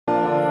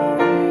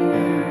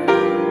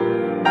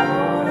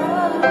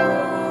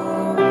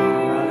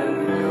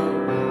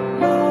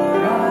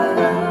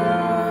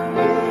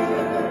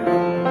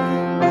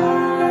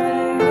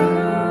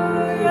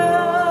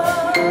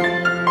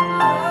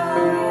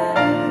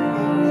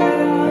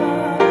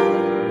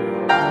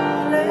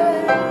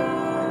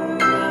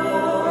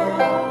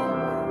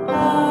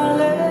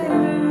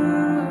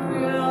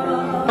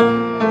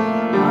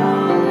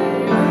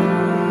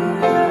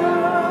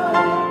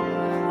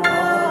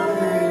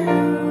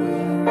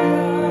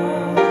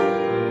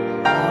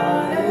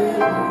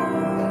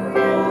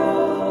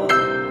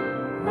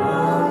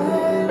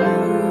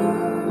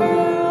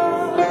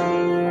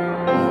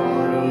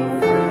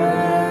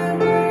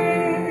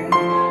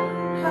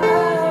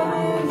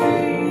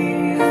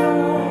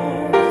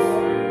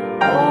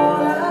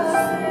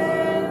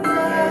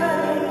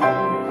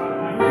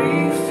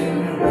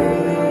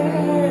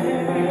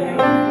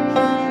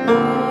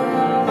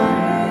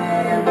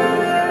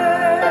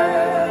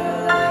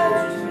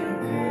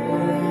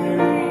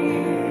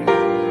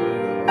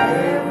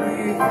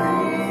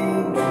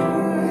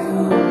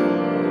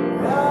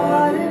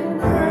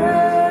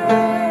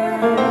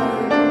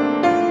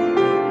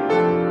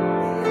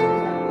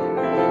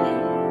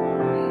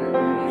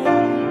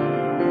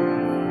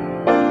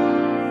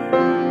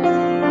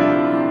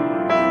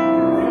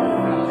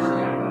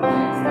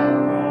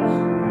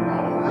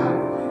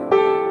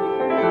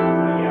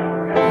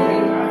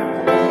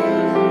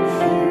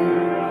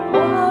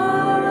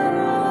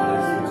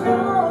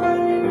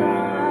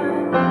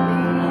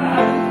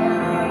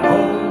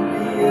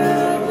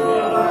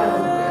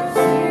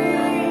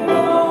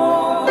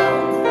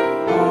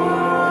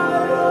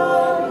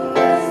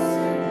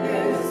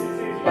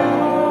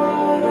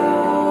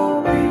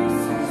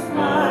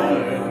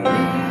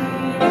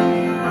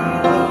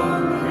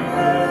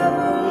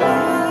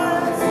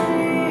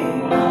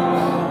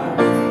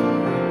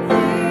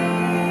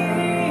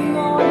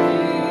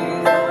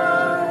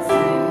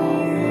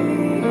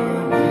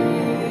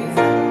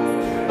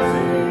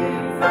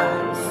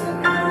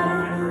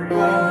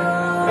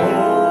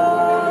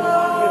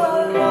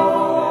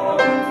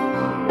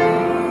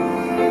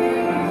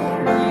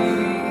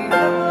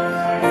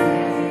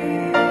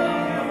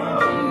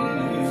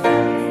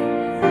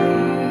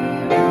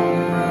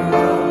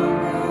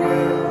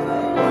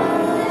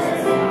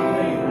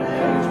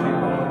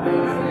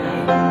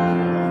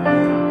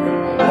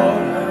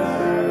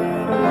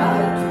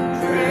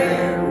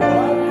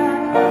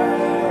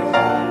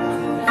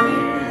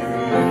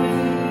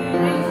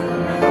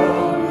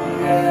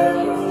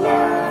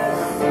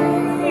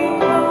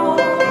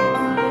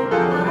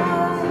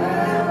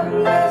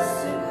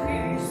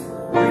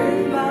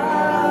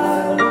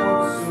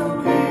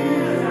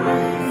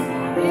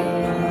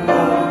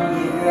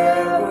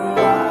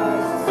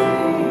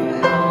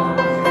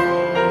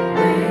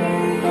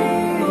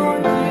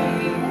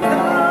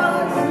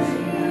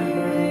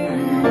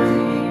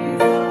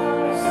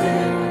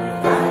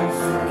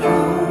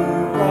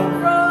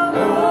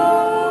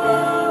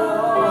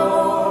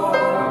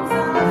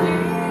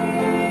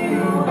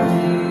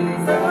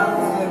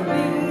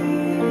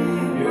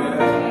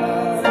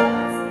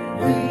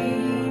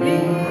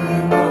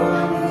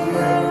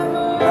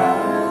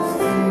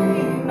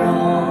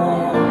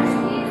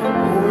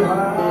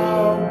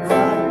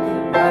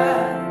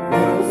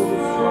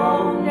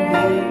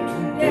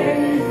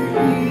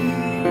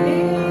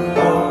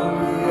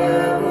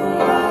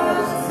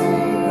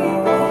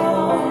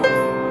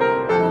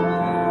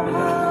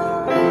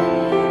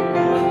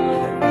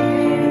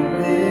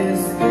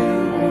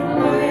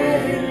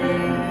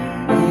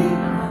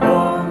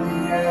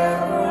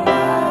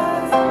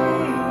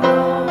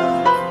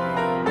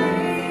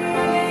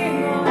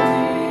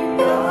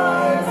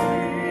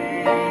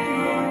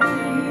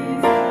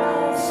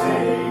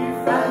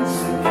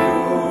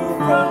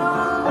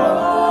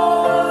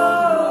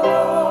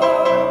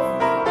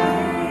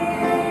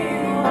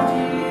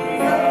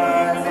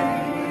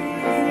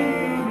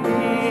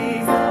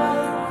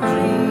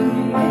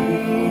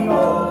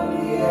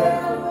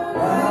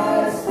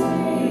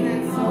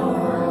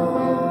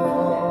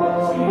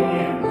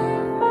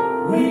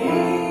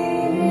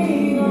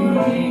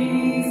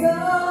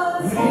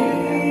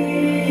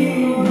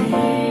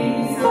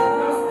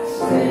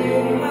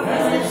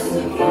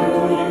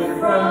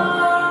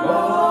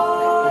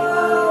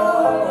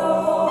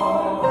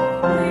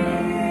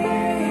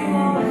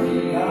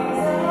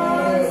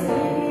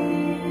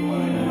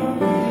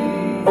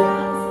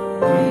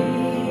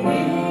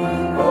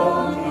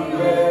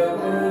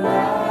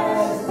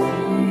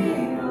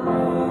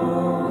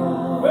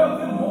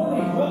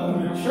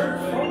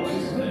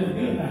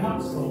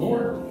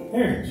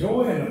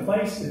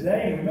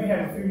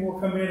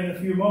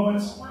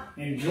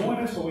And join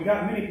us. Well, we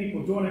got many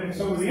people joining us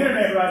over the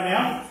internet right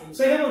now.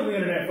 Say hello to the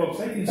internet folks.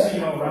 They can see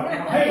you all right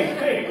now.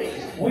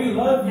 Hey, we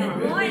love you,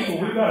 good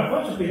people. We've got a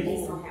bunch of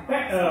people.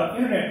 That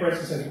internet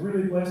presence has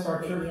really blessed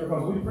our church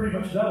because we pretty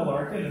much double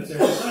our attendance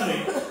every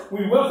Sunday.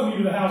 We welcome you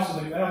to the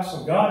house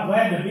of God.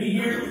 Glad to be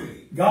here.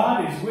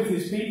 God is with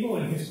His people,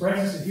 and His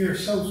presence is here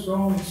so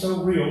strong and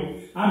so real.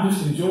 I'm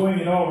just enjoying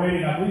it already,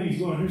 and I believe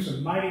He's going to do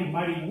some mighty,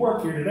 mighty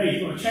work here today.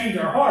 He's going to change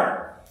our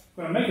heart. He's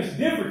going to make us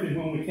different than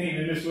when we came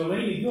to this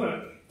building. He's going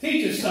to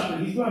teach us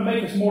something. He's going to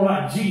make us more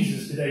like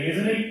Jesus today,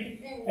 isn't He?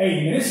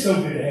 Amen. It's so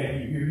good to have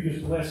you here. You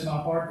just bless my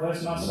heart,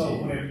 bless my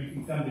soul whenever you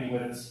can come be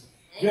with us.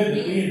 Good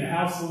to be in the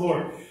house of the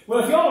Lord.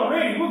 Well, if y'all are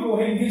ready, we'll go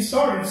ahead and get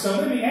started. So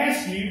let me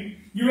ask you,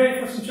 you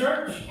ready for some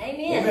church?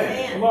 Amen.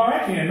 Okay. Well, all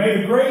right then.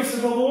 May the grace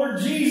of the Lord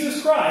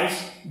Jesus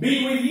Christ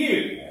be with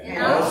you.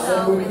 And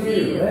also with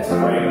you. Let's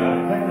pray about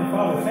it. Heavenly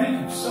Father,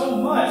 thank you so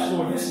much,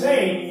 Lord. This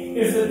day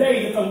is the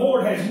day that the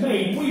Lord has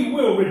made. We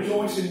will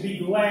rejoice and be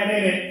glad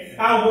in it.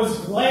 I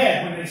was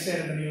glad when they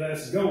said unto me, let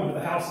us go into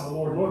the house of the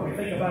Lord. Lord, we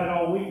think about it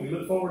all week. We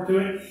look forward to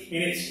it.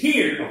 And it's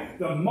here,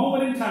 the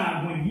moment in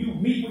time when you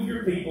meet with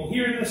your people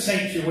here in the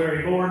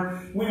sanctuary,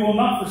 Lord. We will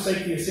not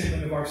forsake the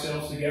assembling of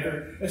ourselves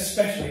together,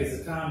 especially as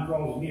the time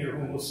draws near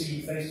when we'll see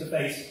you face to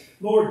face.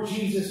 Lord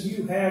Jesus,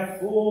 you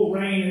have full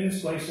reign in this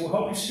place. Lord,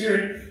 Holy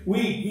Spirit,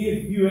 we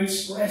give you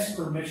express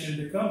permission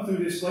to come through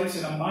this place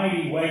in a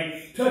mighty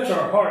way. Touch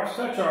our hearts,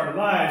 touch our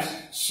lives,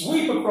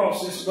 sweep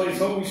across this place,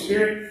 Holy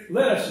Spirit.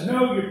 Let us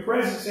know your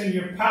presence and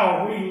your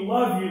power. We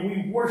love you.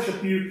 We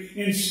worship you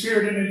in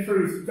spirit and in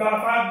truth. God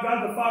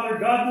the Father,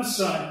 God the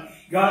Son,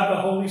 God the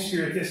Holy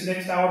Spirit. This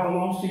next hour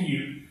belongs to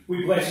you.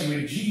 We bless you.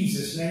 In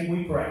Jesus' name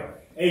we pray.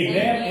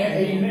 Amen and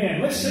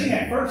amen. Let's sing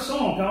that first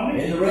song,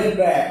 Tony. In the red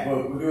back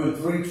book, we're doing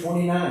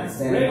 329,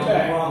 Standing on the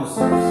Promises.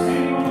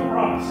 Standing on the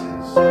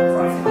Promises.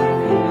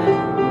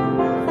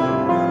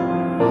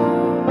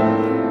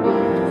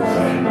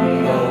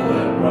 Standing on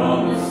the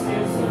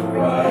promises of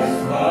Christ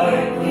my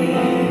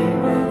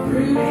King.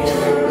 Through the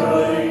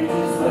earth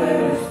ages let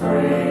his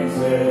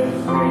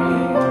praises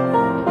ring.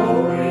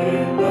 Oh,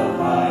 in the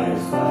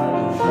highest I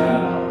will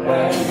shout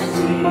and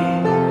sing.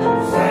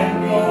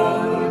 Standing on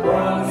the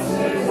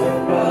promises of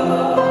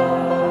God.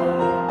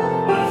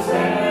 I'm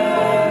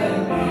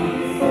standing,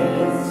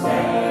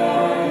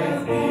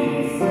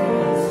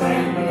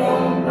 standing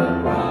on the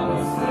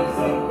promises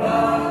of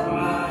God,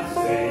 my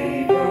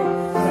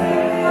Savior.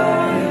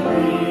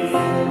 Standing,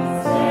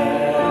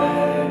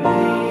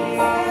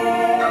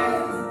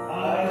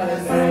 I'm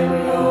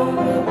standing on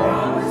the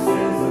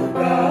promises of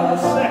God.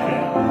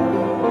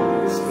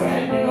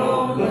 Standing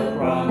on the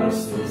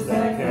promises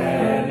that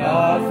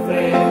cannot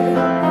fail.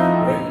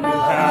 When the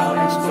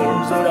power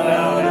storms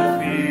around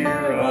and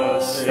fear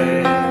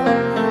assail,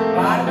 I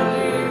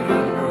believe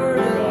the word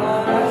of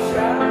God I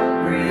shall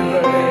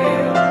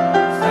prevail.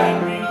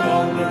 Standing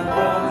on the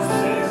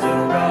promises of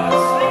God.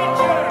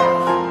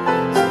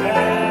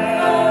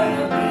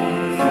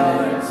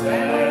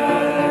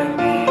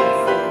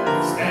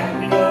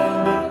 Standing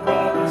on the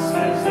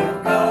promises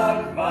of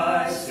God,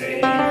 my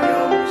Savior.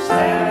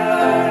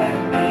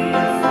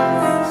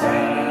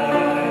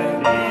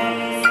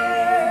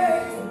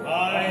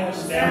 I'm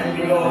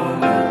standing on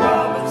the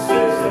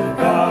promises of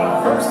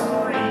God. Verse 3.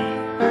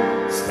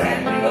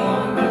 Standing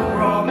on the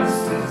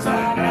promises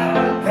I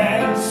now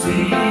can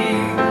see.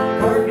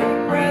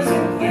 Perfect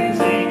present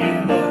cleansing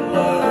in the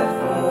blood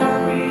for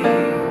me.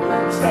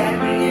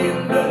 Standing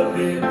in the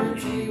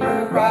liberty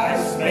where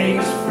Christ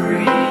makes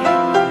free.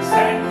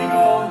 Standing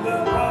on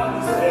the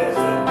promises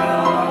of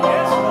God.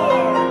 Yes,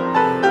 Lord.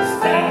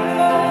 Standing.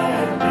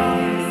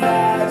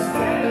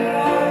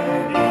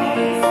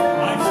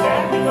 I'm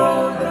standing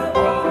on the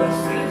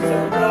promises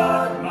of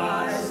God,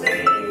 my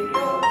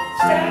Savior.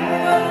 Standing.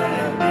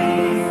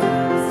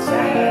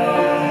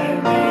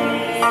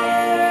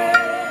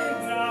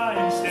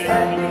 I'm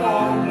standing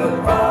on the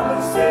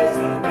promises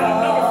of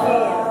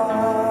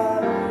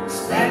God.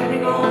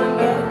 Standing on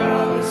the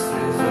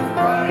promises of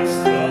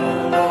Christ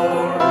the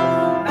Lord.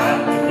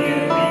 And to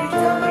give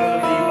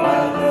eternally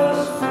while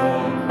thus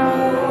from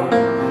Lord.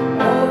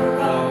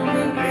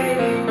 Overcoming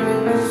daily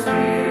with the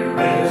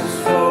Spirit's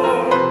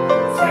sword.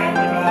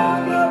 Standing on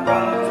the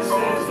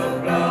promises of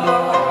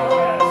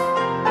God.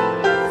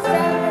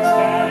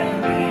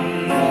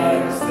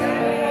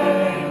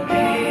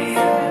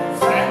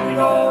 Standing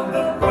on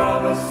the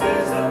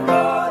promises of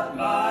God,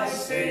 my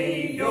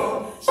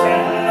Savior.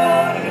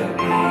 Standing.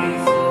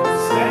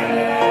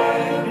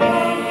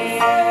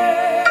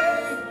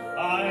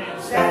 I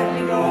am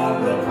standing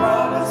on the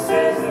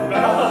promises of God. The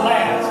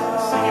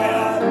last, sing it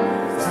out.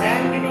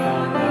 Standing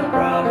on the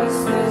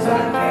promises I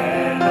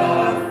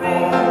cannot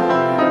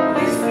fall.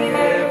 Listening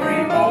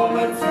every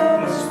moment to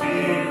the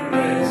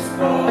Spirit's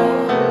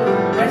call.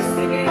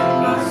 Resting in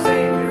my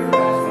Savior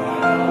as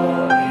my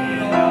all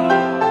in all.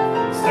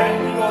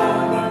 Standing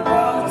on the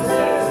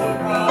promises of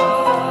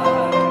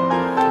God.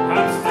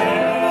 I'm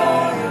standing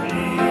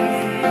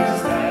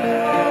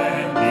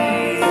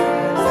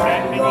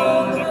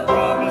on the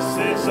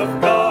promises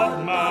of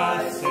God,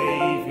 my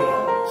Savior.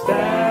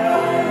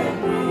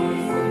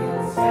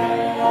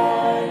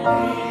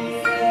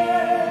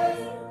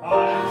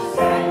 I'm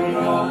standing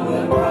on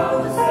the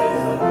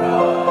promises of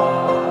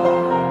God.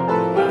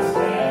 I'm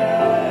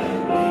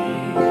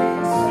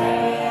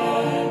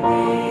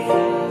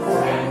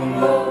standing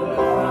on the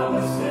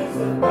promises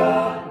of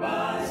God,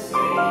 my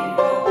Savior.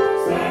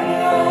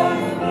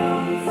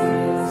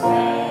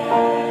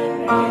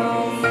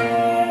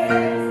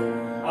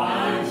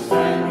 I'm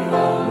standing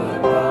on the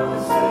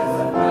promises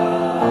of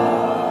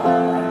God.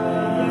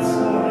 Yes,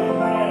 Lord,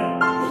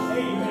 amen.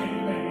 Amen.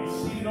 You may be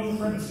seated on the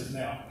premises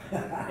now.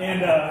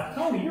 And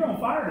Tony, you're on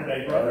fire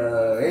today,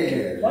 brother.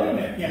 Amen. Wait a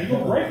minute. Yeah, you're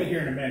going to break it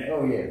here in a minute.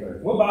 Oh, yeah, brother.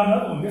 We'll buy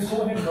another one. Just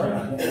go ahead and break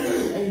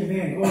it.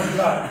 Amen. Glory to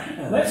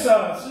God. Let's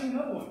sing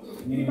another one.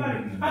 Anybody?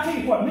 I tell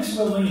you what, Miss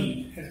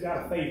Lilleen has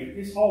got a favorite.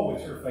 It's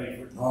always her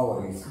favorite.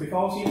 Always.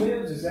 Because He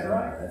Lives, is that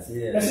right? That's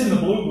it. That's in the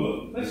Blue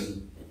Book.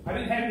 Listen, I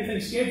didn't have anything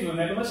scheduled in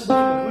there, but let's look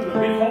at the Blue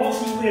Book. Because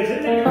He Lives.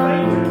 Isn't that your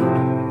favorite?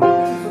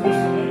 This is for Miss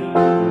Lilleen.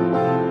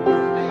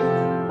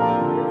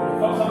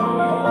 Because I know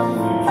God holds the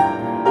future.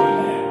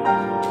 Amen.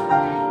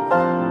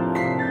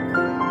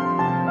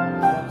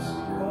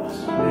 Because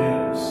He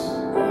lives.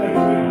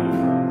 Hallelujah.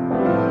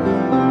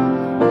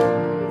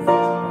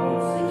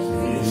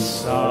 His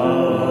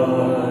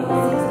Son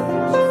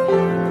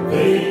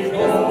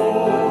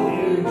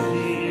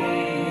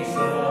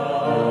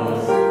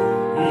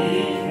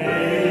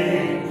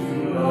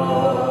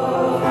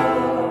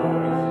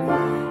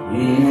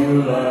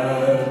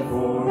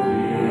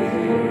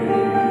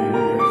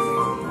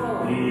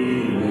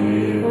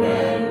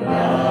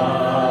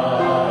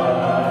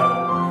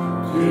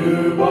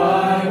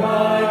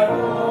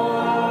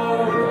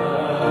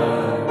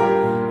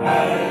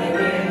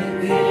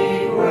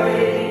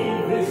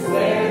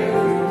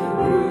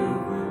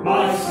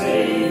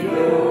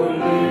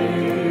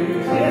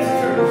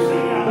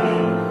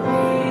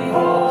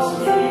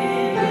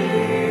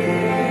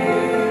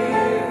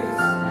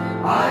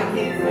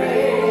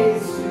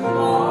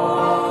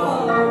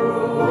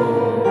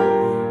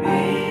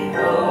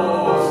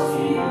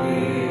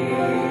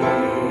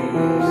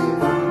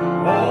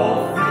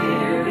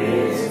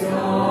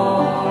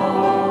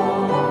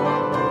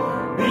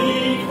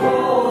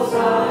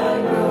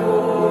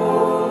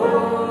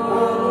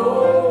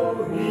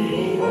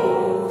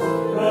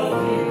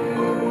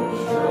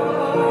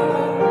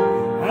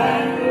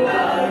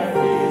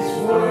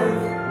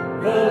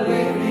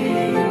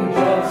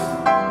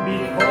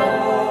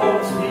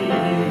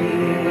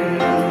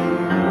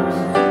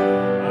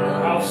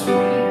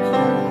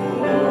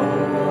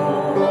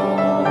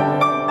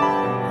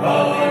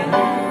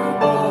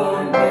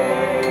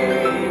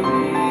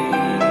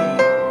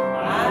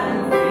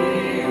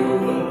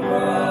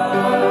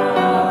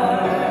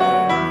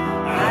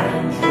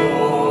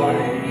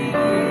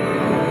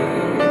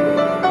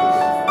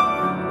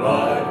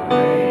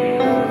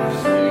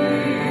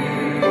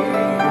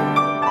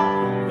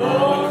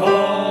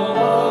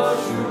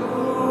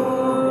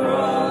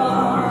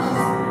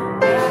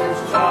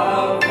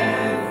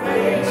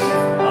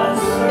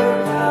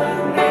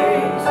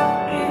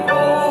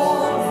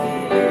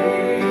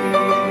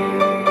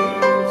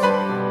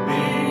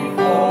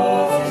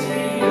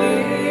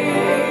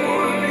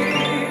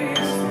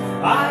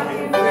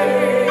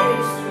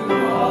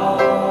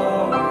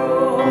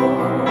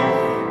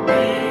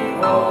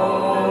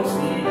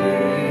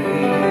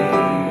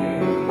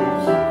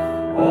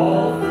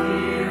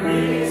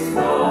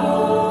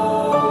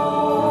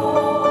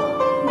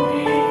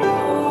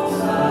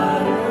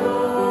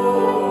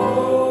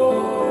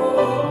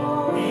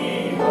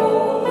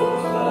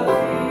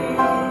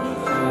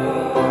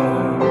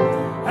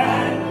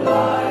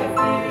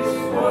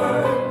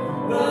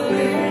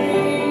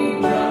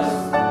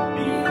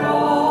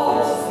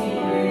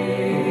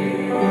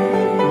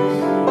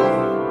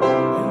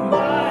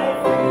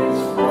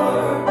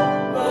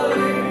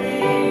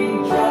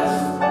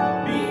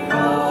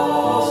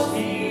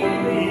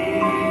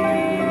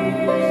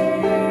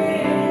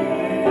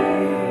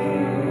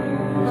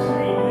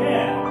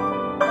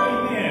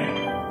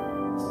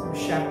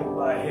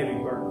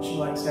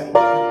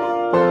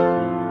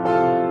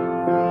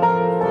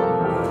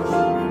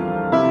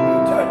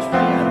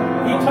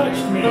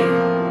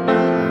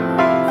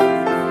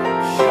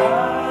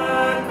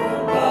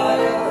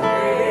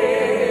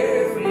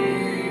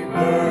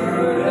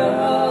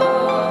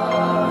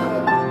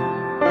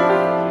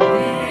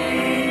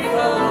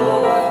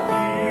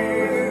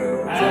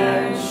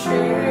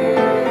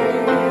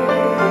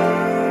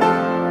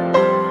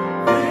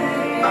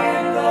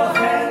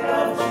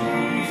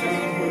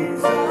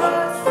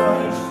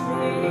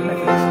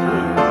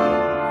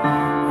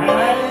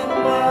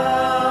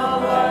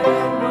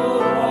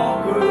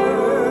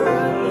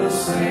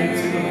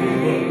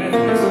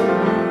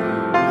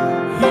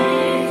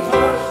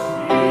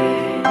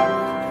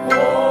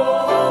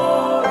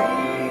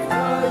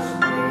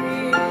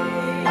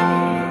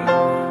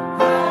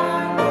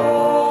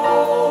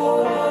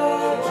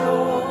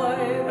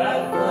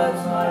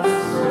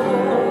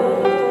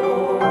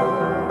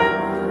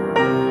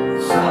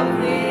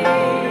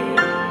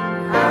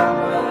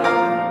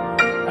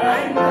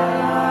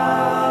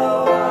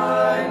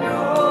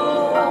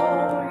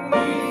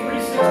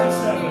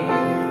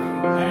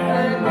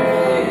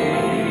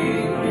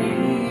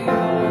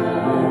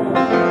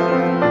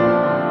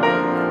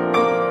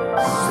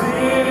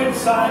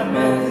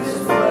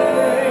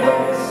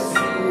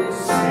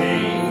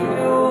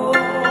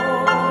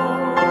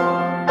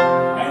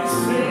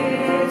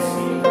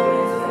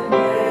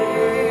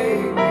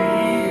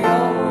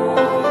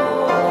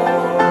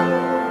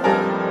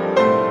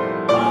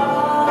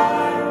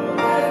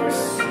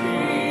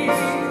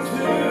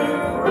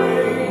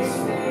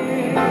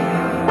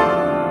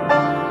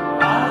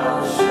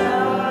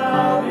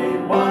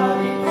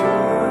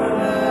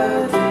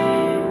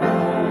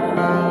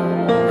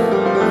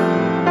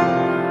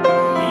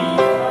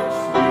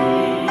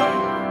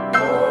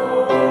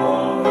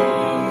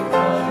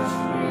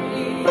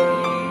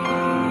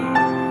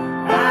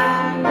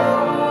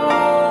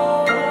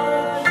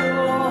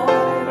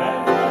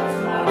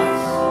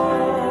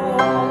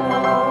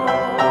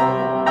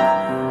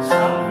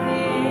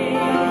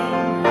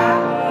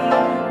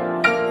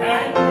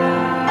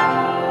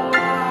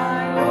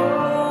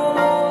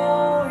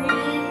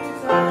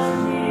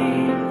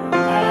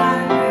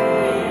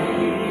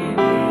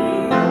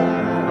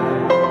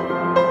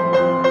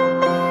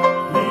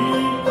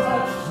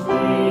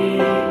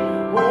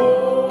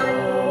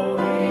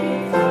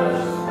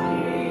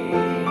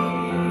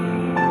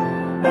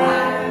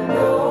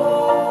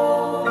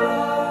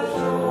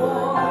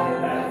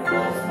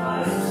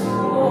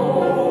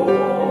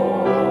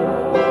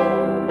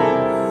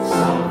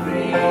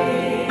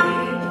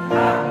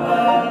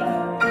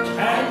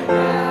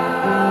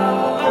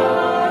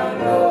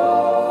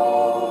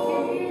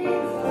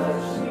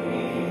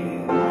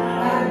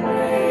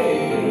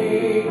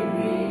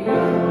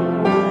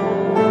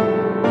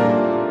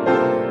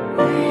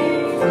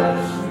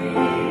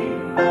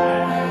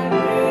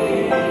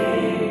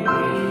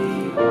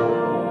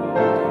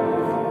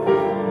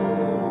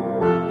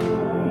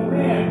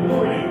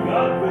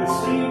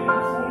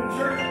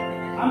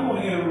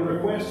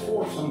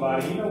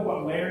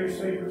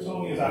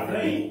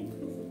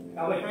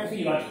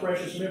He likes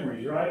Precious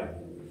Memories, right?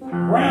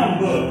 Brown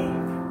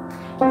Book.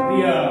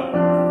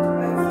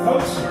 The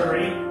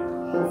Post-Surrey.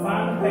 We'll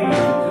find the page in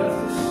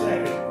just a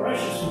second.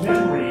 Precious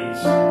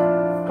Memories.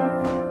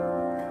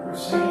 We're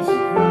singing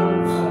some good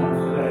old songs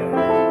today.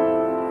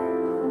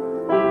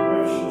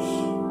 Precious.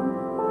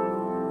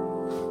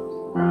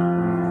 I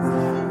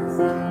know it's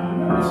in there.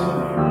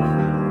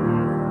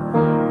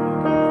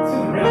 It's in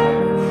the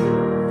red for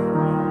sure.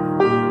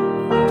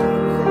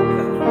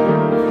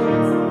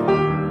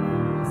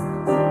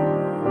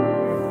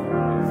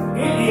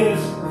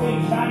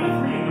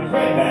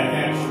 Redback,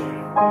 actually.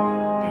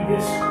 And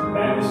this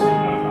Baptist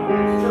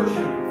church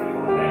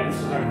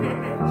Baptist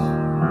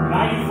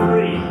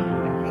 93.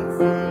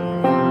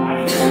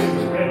 93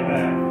 was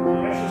Redback.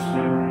 Precious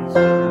Memories.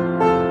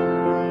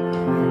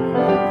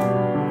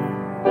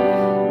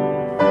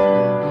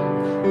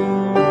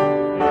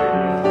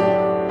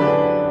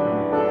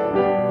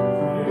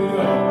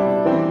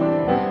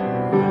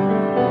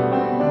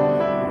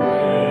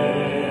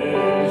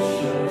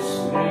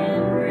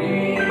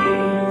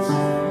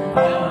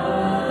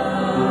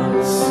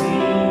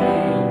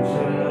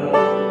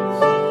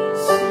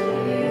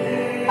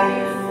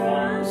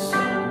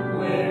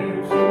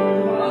 Somewhere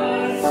to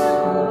myself.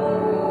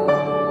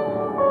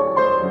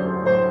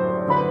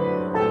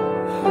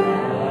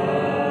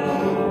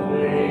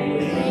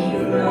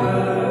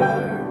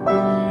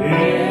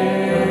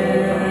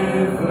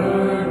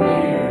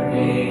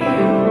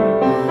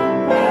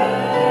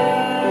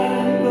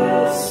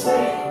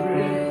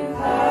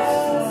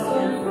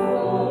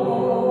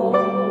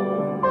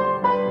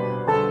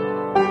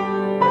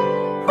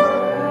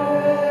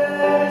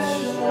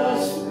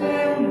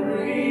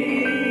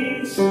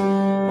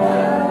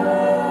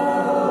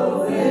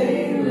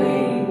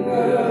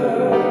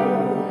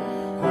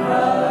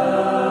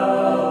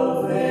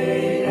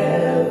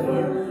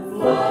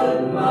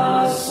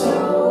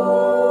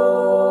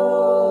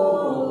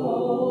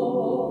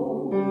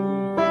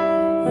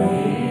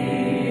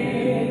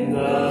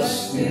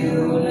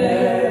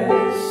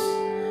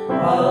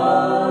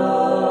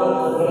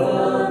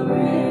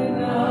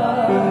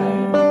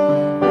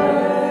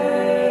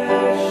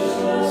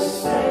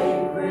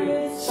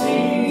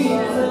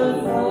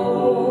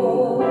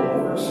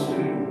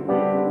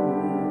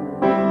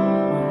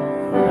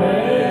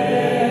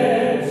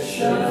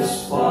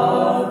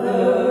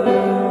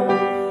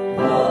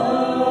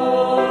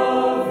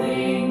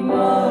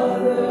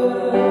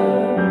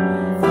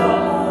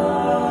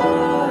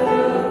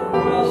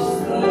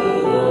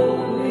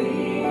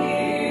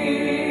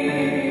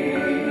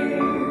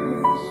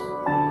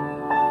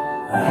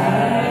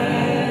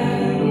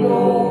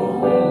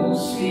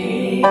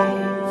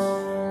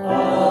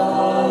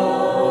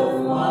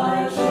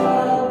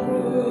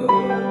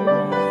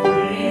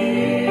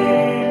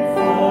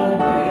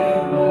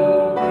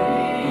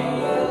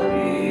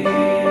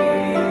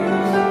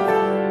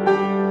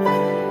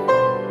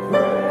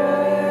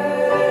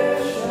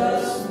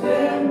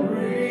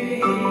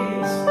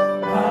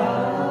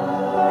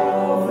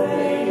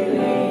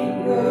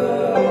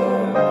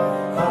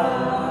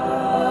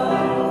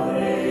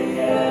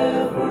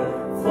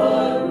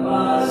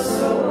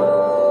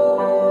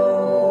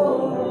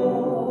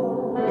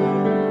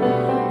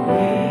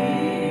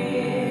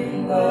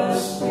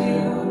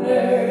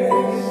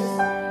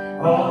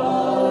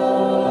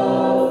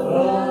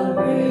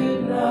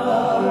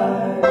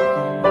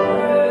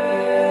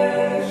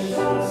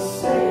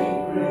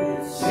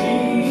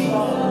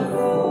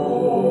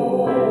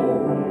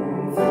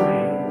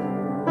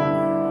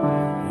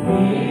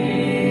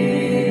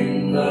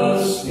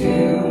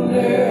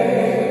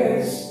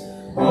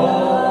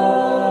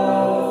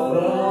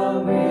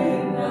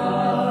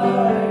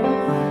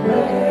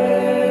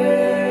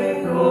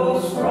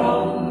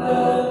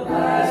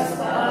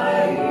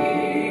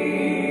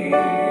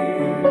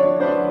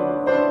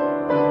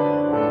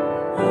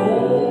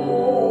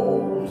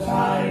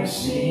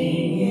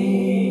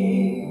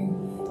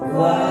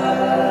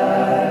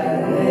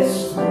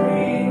 gladness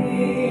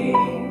springing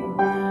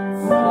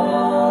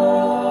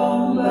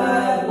from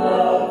that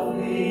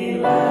lovely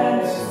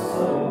land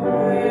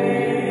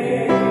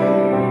away.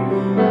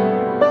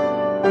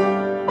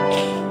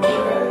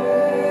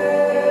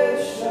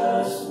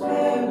 Precious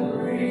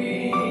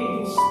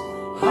memories,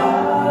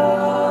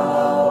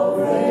 how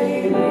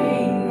they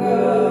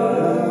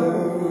linger,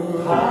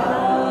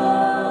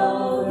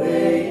 how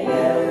they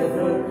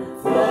ever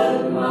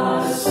flood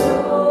my soul.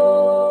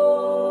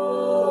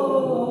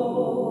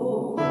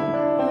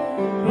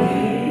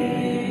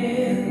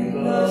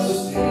 In the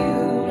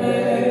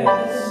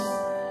stillness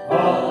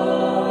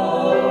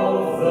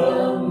of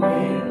the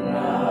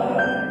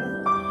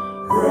midnight,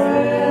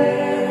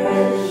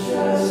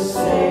 precious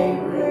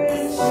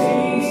sacred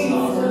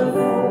seasons of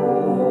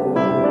old.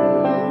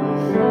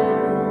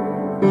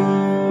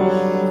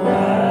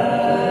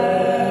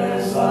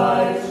 As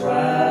I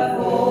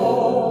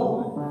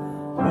travel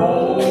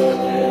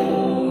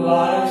home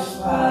life's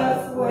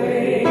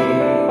pathway,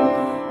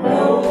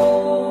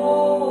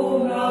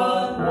 know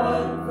not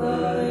what the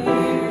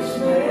years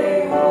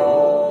may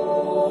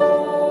hold.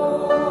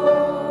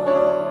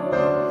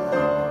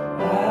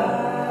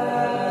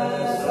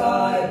 As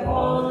I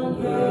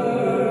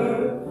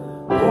ponder,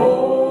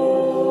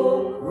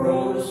 hope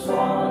grows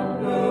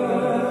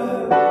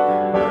fonder.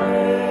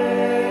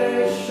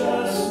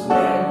 Precious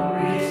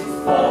memories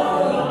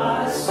flood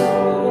my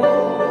soul.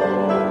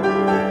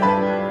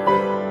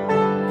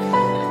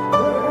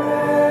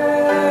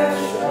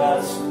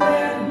 Precious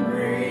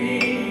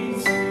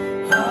memories,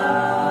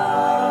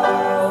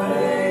 how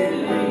they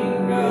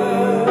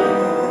linger,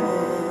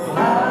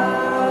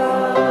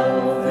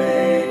 how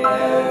they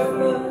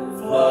ever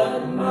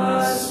flood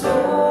my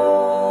soul.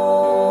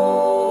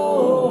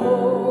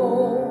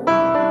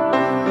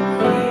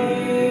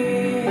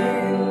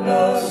 In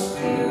the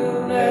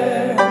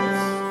stillness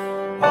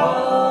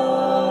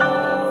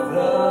of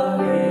the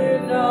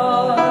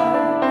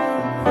midnight,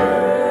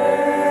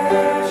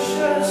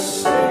 precious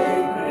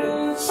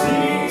sacred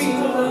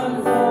seasons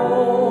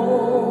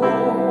unfold.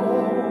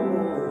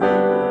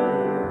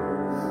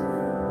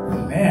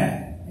 Amen.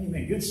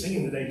 Amen. Good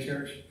singing today,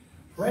 church.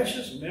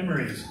 Precious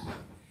memories.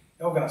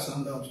 Y'all got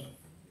some, don't you?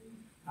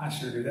 I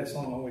sure do. That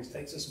song always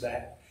takes us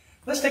back.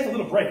 Let's take a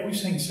little break. We've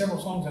sung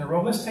several songs in a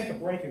row. Let's take a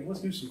break and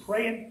let's do some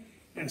praying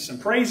and some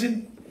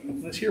praising.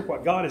 Let's hear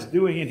what God is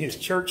doing in His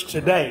church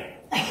today.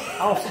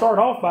 I'll start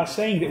off by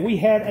saying that we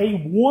had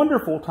a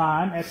wonderful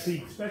time at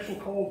the Special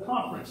Call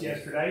Conference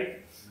yesterday.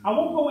 I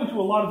won't go into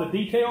a lot of the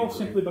details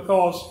simply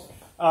because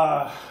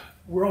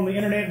we're on the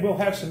internet. We'll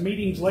have some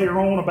meetings later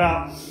on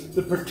about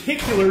the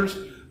particulars.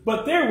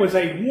 But there was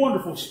a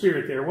wonderful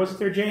spirit there. Wasn't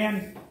there,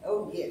 Jan?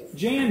 Oh, yes.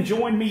 Jan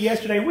joined me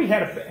yesterday. We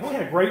had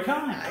a great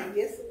time.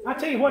 Yes. I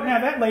tell you what, now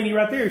that lady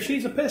right there,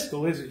 she's a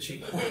pistol, isn't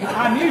she?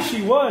 I knew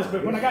she was,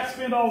 but when I got to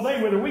spend all day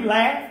with her, we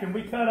laughed and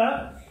we cut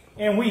up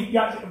and we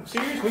got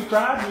serious. We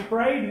cried, we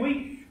prayed,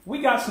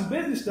 we got some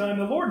business done.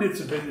 The Lord did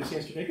some business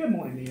yesterday. Good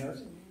morning,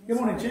 Neos. Good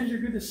morning, Ginger.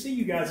 Good to see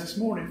you guys this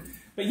morning.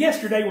 But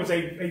yesterday was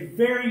a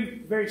very,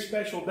 very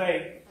special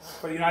day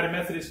for the United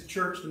Methodist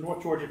Church, the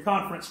North Georgia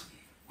Conference.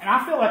 And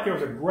I feel like there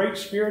was a great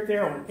spirit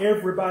there on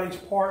everybody's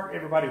part.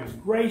 Everybody was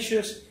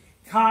gracious,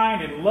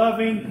 kind, and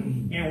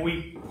loving. And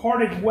we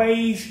parted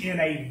ways in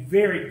a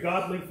very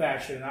godly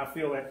fashion. And I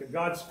feel that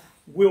God's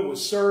will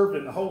was served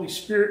and the Holy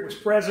Spirit was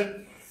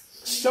present.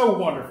 So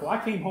wonderful.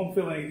 I came home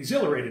feeling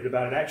exhilarated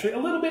about it, actually. A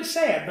little bit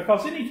sad,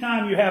 because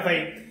anytime you have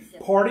a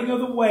parting of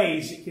the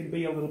ways, it can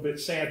be a little bit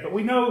sad. But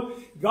we know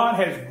God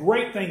has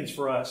great things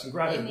for us, and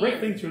God has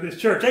great things for this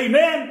church.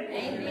 Amen?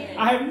 Amen.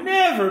 I have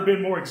never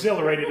been more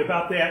exhilarated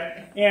about that.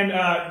 And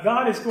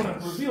God is going to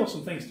reveal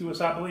some things to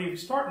us, I believe,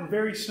 starting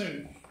very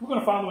soon. We're going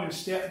to follow Him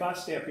step by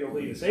step. He'll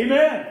lead us.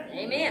 Amen?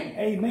 Amen.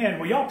 Amen.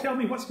 Well, y'all tell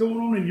me what's going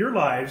on in your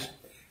lives.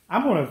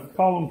 I'm going to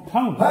call him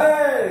Tony.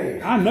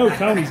 Hey! I know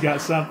Tony's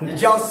got something.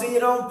 Did y'all see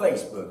it on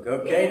Facebook?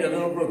 Okay, the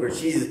little booger.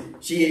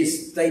 She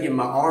stayed in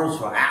my arms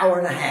for an hour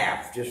and a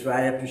half just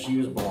right after she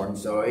was born.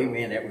 So,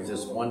 amen. That was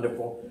just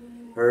wonderful.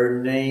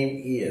 Her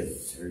name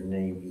is.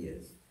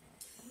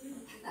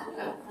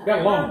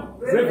 Got long.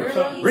 River.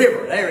 Something.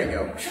 River. There we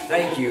go.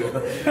 Thank you.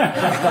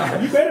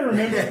 You better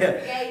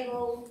remember.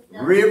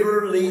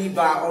 River Lee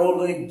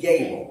Viola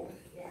Gable.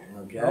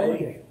 Okay. Oh,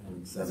 yeah.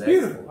 So that's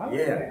beautiful. I like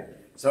yeah. that.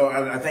 So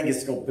I think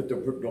it's going to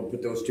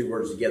put those two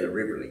words together,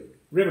 Riverly.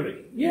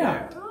 Riverly,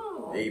 yeah.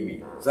 Oh.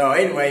 Amen. So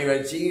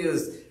anyway, she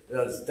was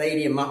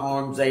stayed in my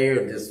arms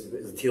there just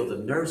until the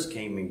nurse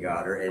came and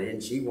got her, and then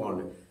she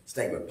wanted to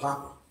stay with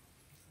Papa.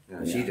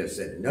 She just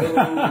said no.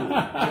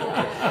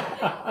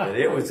 But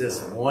it was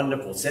just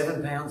wonderful.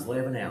 7 pounds,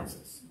 11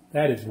 ounces.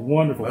 That is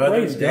wonderful. Mother,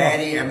 Praise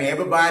Daddy, God. I mean,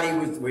 everybody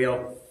was,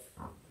 well,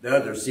 the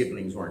other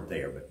siblings weren't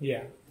there, but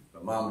yeah.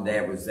 But Mom and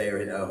Dad was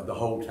there the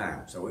whole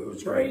time, so it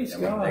was Praise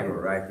great. I mean, God. they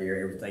were right there.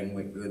 Everything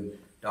went good.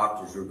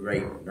 Doctors were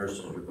great.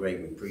 Nurses were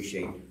great. We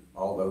appreciate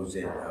all those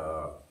at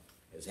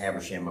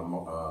Habersham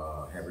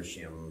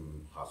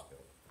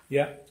Hospital.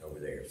 Yeah. Over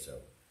there. So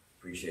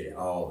appreciate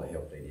all the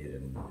help they did,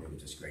 and it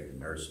was just great. The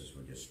nurses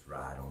were just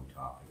right on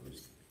top. It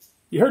was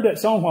You heard that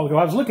song a while ago.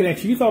 I was looking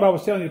at you. You thought I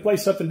was telling you to play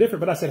something different,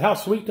 but I said, how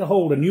sweet to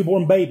hold a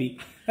newborn baby.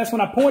 That's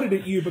when I pointed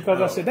at you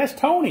because I said, that's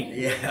Tony.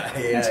 Yeah.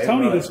 That's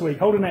Tony this week,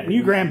 holding that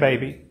new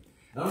grandbaby.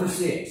 Number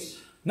 6.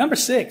 Number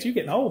 6. You're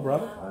getting old,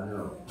 brother. I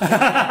know.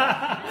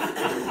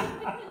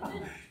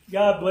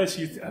 God bless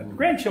you.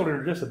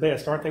 Grandchildren are just the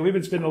best, aren't they? We've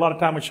been spending a lot of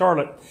time with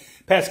Charlotte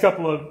past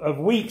couple of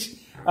weeks,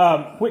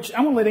 which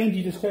I'm going to let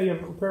Angie just tell you a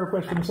prayer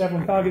request from Miss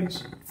Evelyn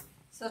Coggins.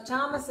 So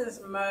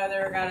Thomas's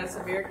mother got a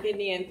severe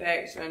kidney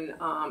infection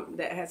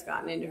that has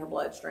gotten into her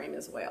bloodstream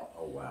as well.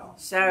 Oh, wow.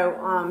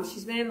 So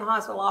she's been in the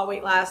hospital all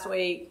week last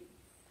week.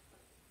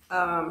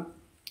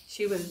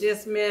 She was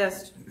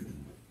dismissed.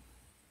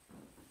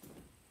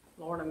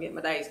 Lord, I'm getting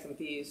my days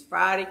confused.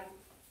 Friday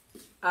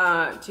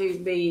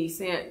to be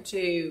sent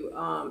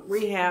to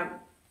rehab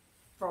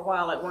for a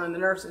while at one of the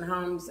nursing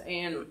homes.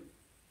 And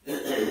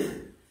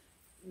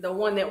the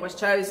one that was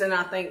chosen,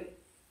 I think,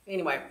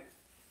 anyway,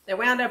 they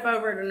wound up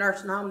over at a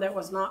nursing home that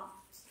was not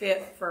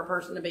fit for a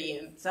person to be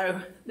in. So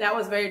that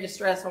was very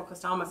distressful because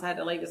Thomas had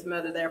to leave his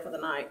mother there for the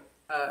night,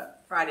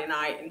 Friday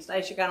night. And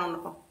Stacia got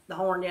on the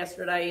horn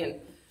yesterday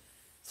and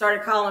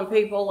started calling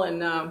people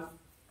and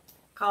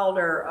called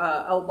her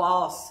old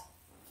boss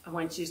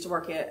when she used to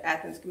work at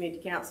Athens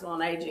Community Council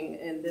on Aging.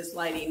 And this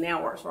lady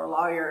now works for a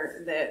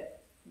lawyer that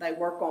they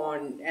work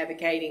on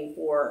advocating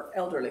for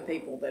elderly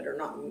people that are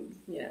not,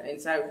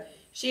 and so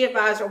she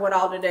advised her what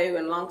all to do,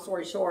 and long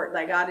story short,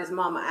 they got his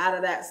mama out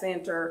of that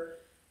center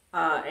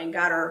and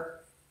got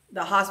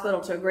the hospital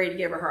to agree to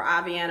give her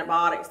IV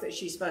antibiotics that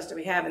she's supposed to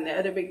be having. The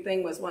other big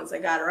thing was once they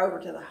got her over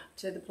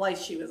to the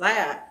place she was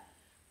at,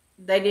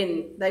 they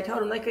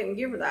told them they couldn't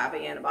give her the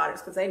IV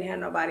antibiotics because they didn't have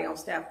nobody on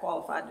staff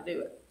qualified to do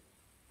it.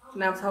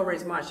 And that was the whole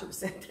reason why she was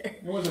sent there.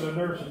 It wasn't a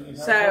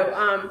nurse.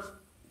 So,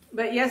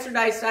 but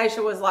yesterday,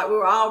 Stacia was like, we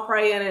were all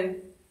praying, and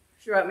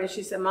she wrote me,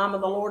 she said, Mama,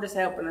 the Lord is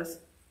helping us.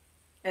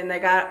 And they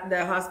got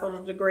the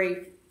hospital to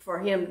agree for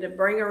him to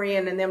bring her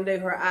in and them do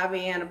her IV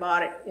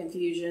antibiotic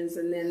infusions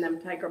and then them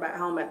take her back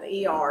home at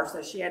the ER.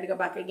 So she had to go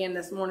back again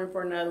this morning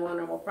for another one,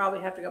 and we'll probably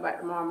have to go back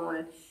tomorrow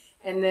morning.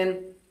 And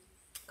then,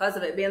 because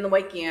of it being the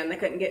weekend, they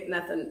couldn't get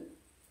nothing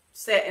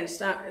set in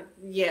stone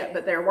yet,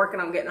 but they're working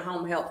on getting a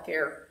home health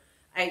care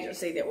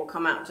agency that will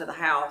come out to the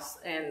house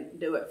and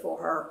do it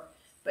for her.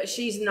 But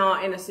she's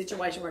not in a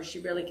situation where she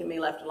really can be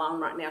left alone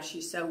right now.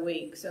 She's so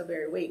weak, so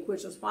very weak,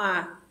 which is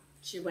why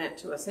she went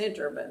to a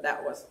center, but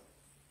that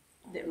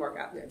didn't work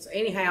out good. So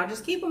anyhow,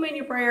 just keep them in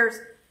your prayers.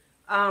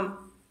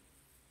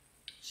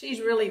 She's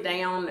really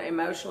down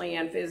emotionally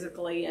and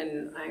physically,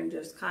 and I'm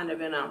just kind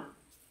of in a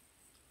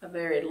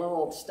very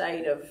lulled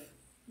state of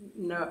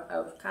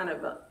kind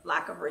of a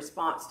lack of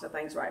response to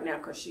things right now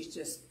because she's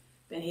just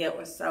been hit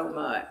with so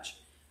much.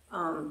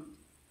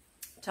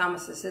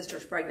 Thomas's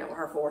sister's pregnant with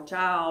her 4th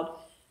child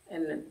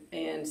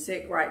and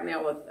sick right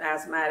now with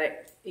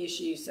asthmatic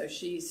issues, so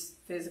she's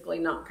physically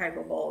not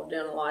capable of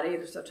doing a lot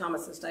either. So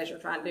Thomas and Stacia are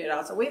trying to do it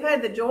all. So we've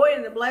had the joy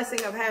and the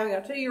blessing of having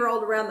a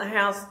 2-year-old around the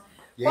house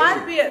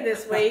quite a bit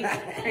this week.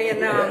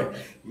 And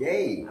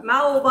Yay. My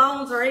old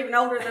bones are even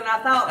older than I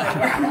thought they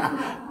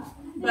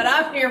were. But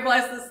I'm here,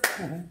 bless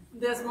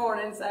this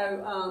morning.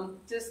 So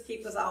just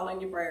keep us all in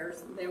your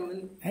prayers.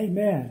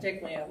 Amen.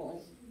 Particularly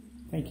Evelyn.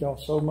 Thank y'all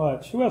so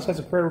much. Who else has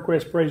a prayer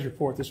request praise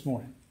report this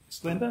morning?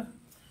 Miss Linda?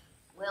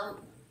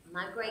 Well,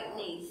 my great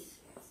niece,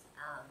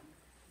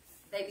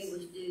 baby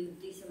was due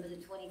December the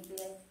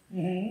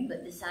 25th,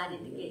 but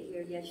decided to get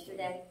here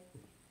yesterday.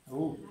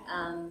 Oh.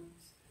 And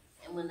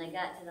when they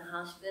got to the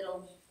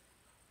hospital,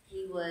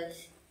 he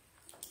was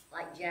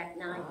like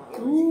jackknife. It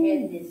was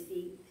head and his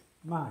feet.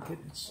 My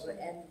goodness. Were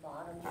at the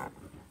bottom.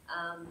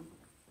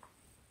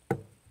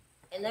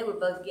 And they were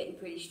both getting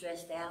pretty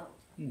stressed out.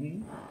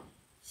 Mm-hmm.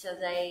 So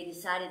they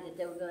decided that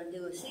they were going to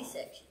do a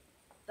C-section.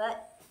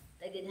 But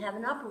they didn't have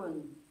an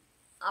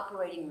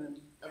operating room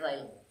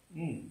available.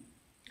 Mm.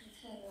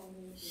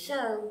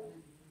 So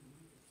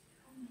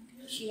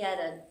she had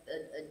a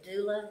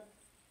doula,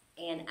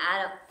 and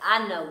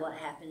I know what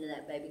happened to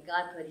that baby.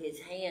 God put his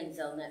hands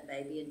on that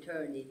baby and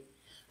turned it.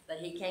 But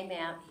he came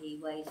out, he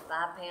weighs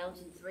 5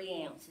 pounds and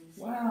 3 ounces.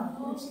 Wow,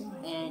 that's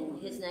nice. And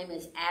his name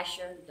is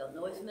Asher. Don't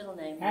know his middle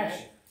name.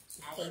 Asher.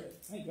 Asher.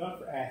 Thank God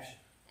for Asher.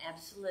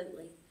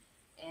 Absolutely.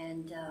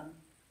 And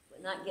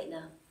we're not getting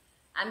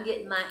I'm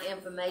getting my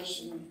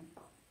information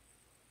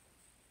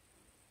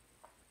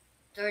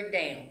third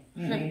down.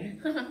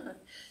 Mm-hmm.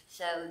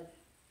 So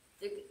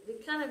they're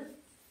kind of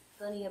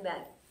funny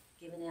about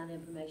giving out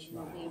information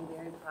and being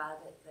very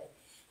private, but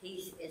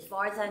he's, as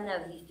far as I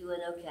know, he's doing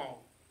okay.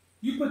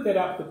 You put that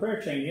out the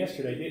prayer chain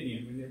yesterday, didn't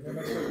you? When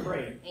everybody started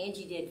praying.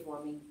 Angie did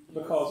for me.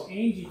 Because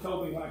Angie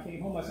told me when I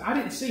came home, I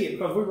didn't see it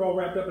because we were all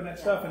wrapped up in that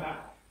stuff, and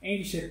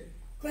Angie said,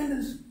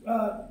 Glenda's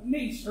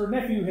niece or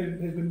nephew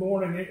has been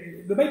born,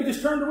 and the baby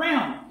just turned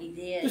around. He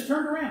did. Just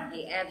turned around.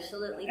 He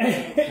absolutely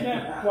did. Isn't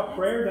that what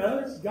prayer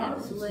does? God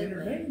is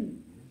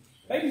intervening.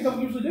 Babies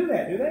don't usually do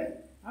that, do they?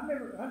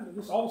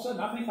 Just all of a sudden,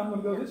 I think I'm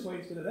going to go this way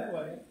instead of that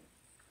way.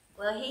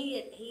 Well,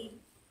 he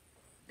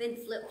been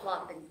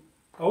flip-flopping.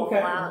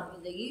 Okay.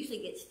 They usually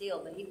get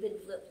still, but he's been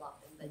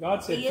flip-flopping. But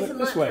God said he is flip a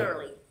this month way.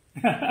 early.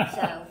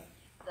 So,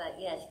 but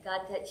yes,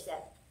 God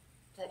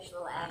touched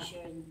little Asher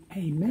and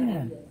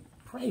Amen.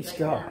 Praise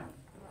God.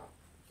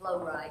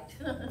 Flow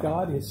right.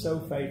 God is so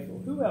faithful.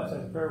 Who else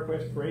has a prayer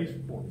request, praise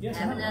report? Yes,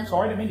 Have I'm another-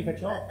 sorry, I didn't mean to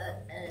cut you off.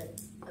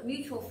 A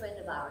mutual friend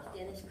of ours,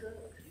 Dennis Cook,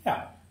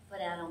 Yeah.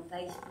 put out on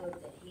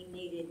Facebook that he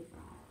needed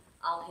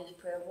all his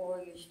prayer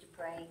warriors to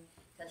pray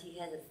because he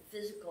had a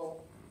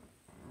physical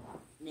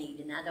need,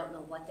 and I don't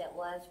know what that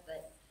was,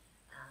 but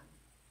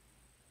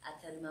I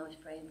told him I was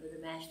praying for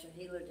the Master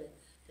Healer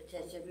to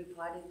touch every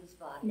part of his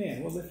body.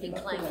 Man, we'll lift him and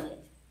up for claiming that.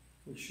 it.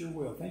 We sure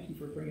will. Thank you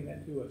for bringing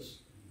that to us.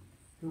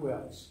 Who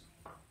else?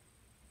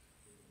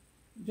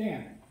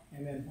 Jan,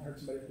 and then I heard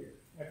somebody here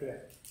after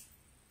that.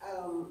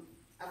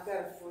 I've got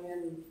a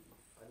friend,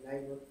 a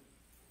neighbor,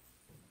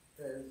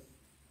 that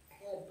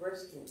had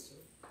breast cancer,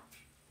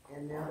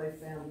 and now they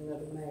found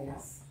another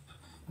mass.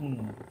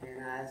 And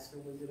I asked her,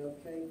 was it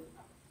okay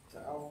to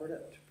offer it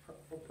up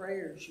for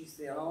prayer? She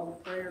said, all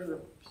the prayers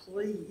are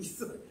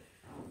please.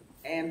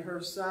 And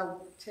her son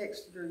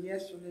texted her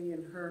yesterday,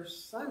 and her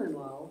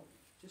son-in-law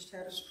just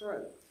had a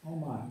stroke. Oh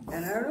my.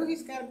 And I know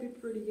he's got to be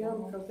pretty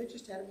young because they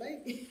just had a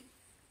baby.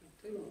 Not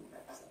too long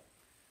back, so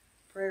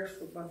prayers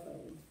for both of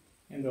them.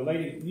 And the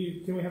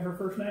lady, can we have her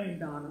first name?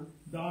 Donna.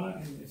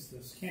 Donna, and it's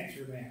this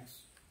cancer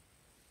mass.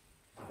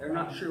 They're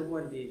not sure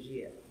what it is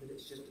yet, but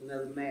it's just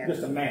another mass.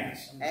 Just a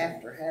mass.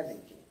 After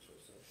having cancer.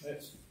 So.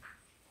 Let's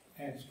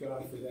ask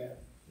God for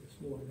that this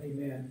morning.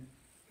 Amen.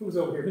 Who was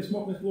over here? Miss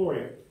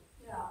Gloria.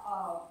 Yeah,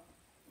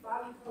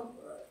 Bobby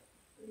Cooper,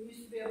 who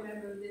used to be a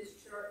member of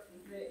this church,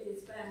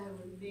 his family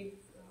was a big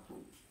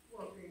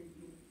worker in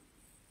here.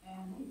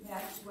 And he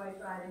passed away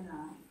Friday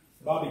night.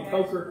 Bobby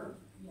Coker.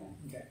 Yeah.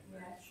 Okay. We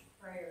asked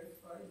prayers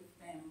for his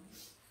family.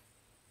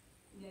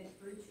 He has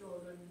 3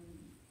 children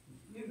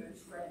and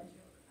numerous grandchildren.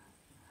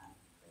 I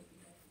think he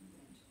has some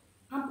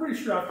grandchildren. I'm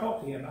pretty sure I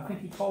talked to him. I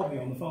think he called me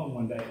on the phone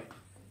one day.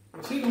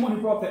 Was he the one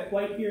who brought that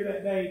plate here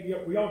that day?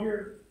 Were y'all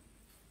here?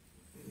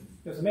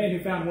 There's a man who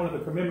found one of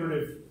the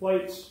commemorative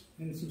plates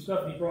and some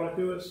stuff, and he brought it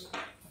to us. I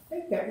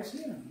think that was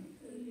him.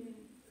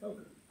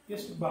 Okay.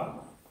 Yes,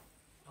 Bob.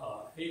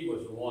 He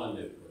was the one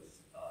that was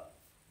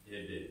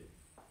did the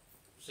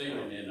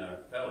singing in our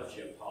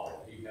fellowship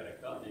hall. He had a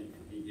company,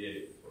 and he did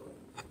it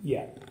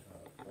Yeah.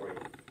 for him.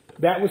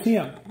 That was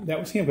him. That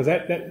was him, because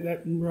that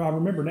I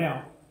remember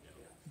now.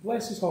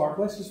 Bless his heart,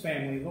 bless his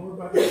family. Lord,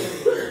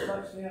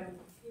 touch them,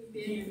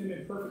 keep them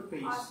in perfect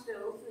peace.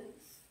 Hospital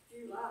since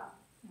July.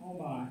 Oh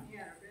my. He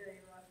had a very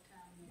rough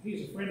time.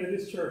 He's a friend of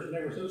this church, and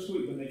they were so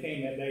sweet when they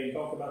came that day and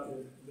talked about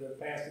the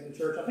past of the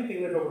church. I think they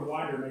lived over in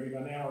Winder maybe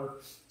by now,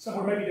 or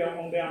somewhere maybe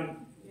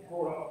down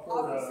toward Off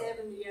of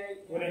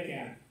 78. Gwinnett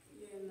County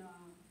In,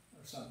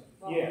 or something.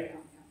 Baldwin Yeah.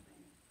 County, I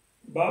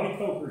think. Bobby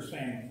Coker's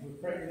family. We're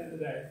praying for them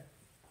today.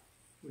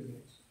 Who's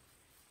next?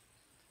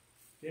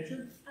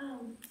 Ginger?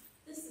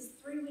 This is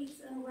 3 weeks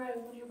in a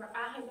row whenever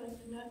I have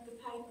opened up the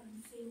paper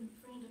and seen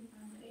a friend of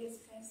mine that has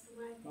passed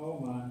away. Oh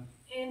my.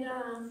 And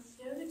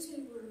the other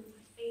 2 were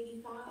like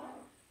 85,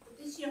 but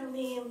this young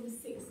man was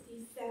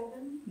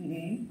 67,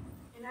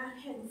 and I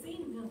hadn't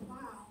seen him in a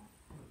while.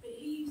 But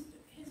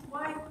his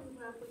wife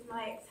grew up with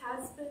my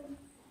ex-husband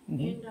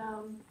and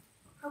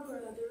her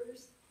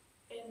brothers,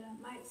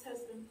 and my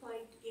ex-husband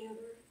played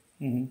together,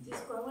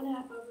 just growing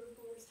up over in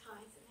Forest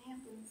Heights and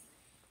Athens.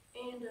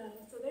 And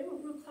so they were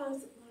real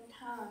close at one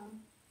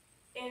time.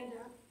 And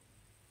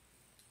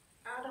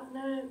I don't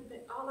know,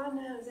 but all I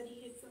know is that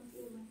he had some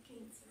form of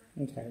cancer.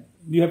 Okay.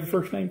 Do you have a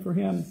first name for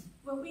him?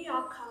 Well, we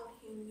all called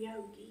him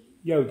Yogi.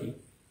 Yogi.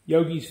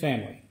 Yogi's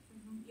family.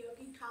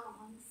 Yogi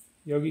Collins.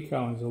 Yogi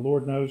Collins. The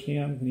Lord knows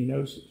him, and he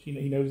knows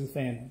the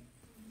family.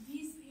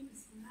 He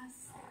was a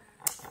nice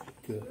guy.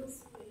 Good. Real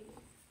sweet.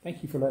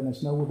 Thank you for letting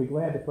us know. We'll be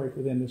glad to pray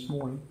for them this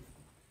morning.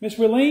 Miss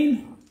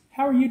Willeen,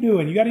 how are you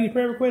doing? You got any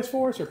prayer requests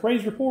for us or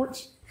praise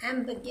reports?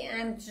 I'm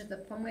to the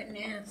point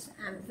now,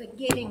 I'm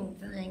forgetting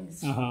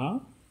things.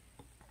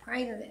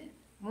 Pray that it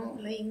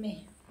won't leave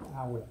me.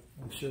 I will.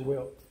 I sure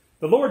will.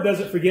 The Lord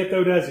doesn't forget,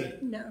 though, does he?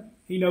 No.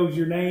 He knows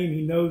your name.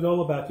 He knows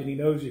all about you. And he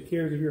knows the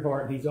cares of your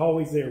heart. And he's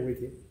always there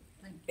with you.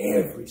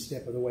 Every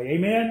step of the way.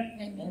 Amen?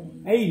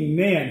 Amen.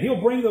 Amen.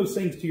 He'll bring those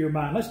things to your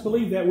mind. Let's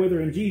believe that with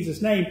her in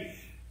Jesus' name.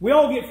 We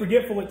all get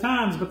forgetful at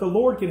times, but the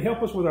Lord can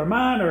help us with our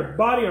mind, our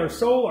body, our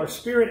soul, our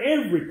spirit,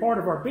 every part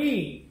of our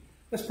being.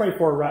 Let's pray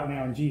for her right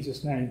now in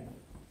Jesus' name.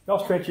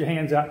 Y'all stretch your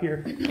hands out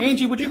here.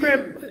 Angie, would you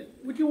want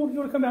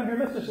to come down here?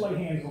 Let's just lay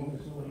hands on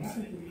this morning. I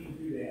think we need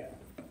to do that.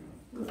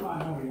 Where's my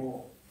anointing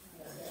oil?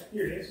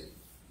 Here it is.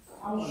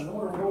 I want an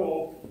anointing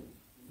oil.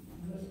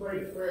 Let's pray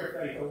the prayer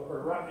of faith over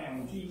her right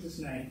now in Jesus'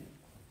 name.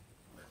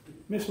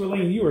 Miss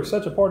Willeen, you are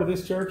such a part of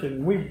this church,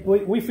 and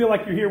we feel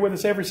like you're here with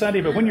us every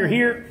Sunday, but when you're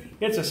here,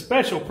 it's a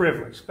special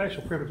privilege.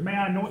 Special privilege. May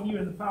I anoint you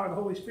in the power of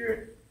the Holy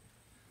Spirit?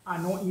 I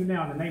anoint you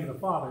now in the name of the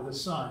Father, the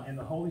Son, and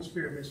the Holy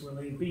Spirit, Miss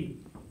Willeen. Be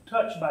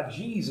touched by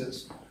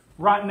Jesus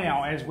right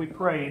now as we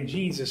pray in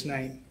Jesus'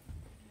 name.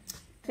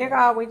 Dear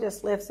God, we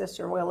just lift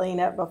Sister Willeen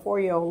up before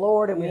you, O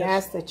Lord, and we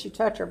ask that you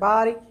touch her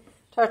body,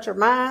 touch her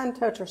mind,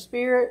 touch her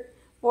spirit.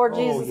 Lord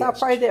Jesus, I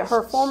pray that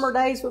her former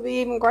days would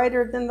be even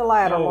greater than the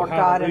latter, Lord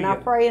God. And I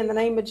pray in the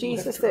name of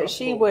Jesus that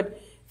she would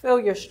feel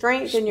your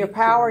strength and your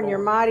power and your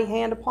mighty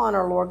hand upon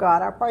her, Lord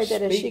God. I pray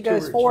that as she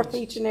goes forth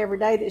each and every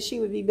day, that she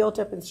would be built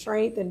up in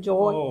strength and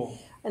joy.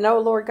 And oh,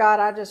 Lord God,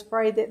 I just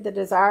pray that the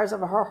desires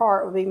of her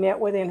heart will be met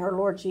within her,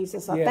 Lord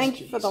Jesus. I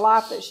thank you for the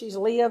life that she's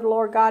lived,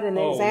 Lord God, and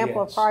the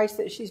example of Christ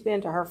that she's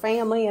been to her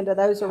family and to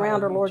those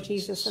around her, Lord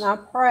Jesus. And I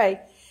pray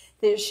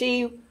that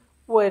she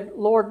would,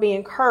 Lord, be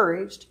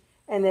encouraged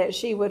and that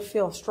she would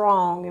feel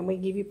strong. And we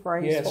give you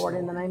praise for it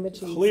in the name of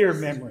Jesus. Clear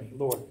memory,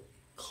 Lord.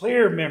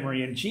 Clear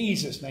memory in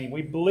Jesus' name.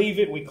 We believe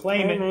it. We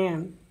claim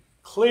it.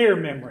 Clear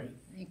memory.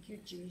 Thank you,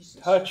 Jesus.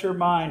 Touch her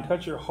mind,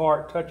 touch her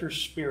heart, touch her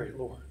spirit,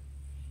 Lord.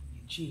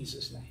 In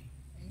Jesus' name.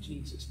 In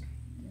Jesus' name.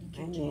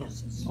 Thank you,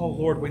 Jesus. Oh,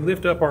 Lord, we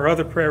lift up our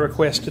other prayer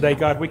requests today,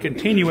 God. We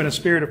continue in a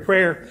spirit of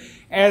prayer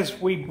as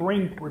we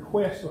bring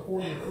requests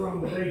before your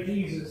throne today,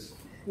 Jesus.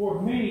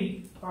 Lord,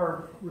 many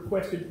are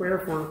requested prayer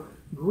for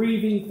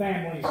grieving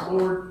families,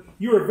 Lord.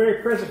 You are a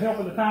very present help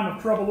in the time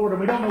of trouble, Lord,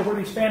 and we don't know where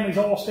these families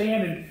all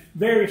stand and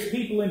various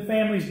people in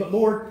families, but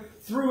Lord,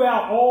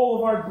 throughout all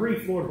of our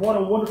grief, Lord, what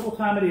a wonderful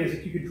time it is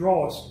that you could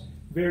draw us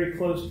very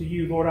close to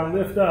you. Lord, I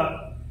lift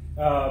up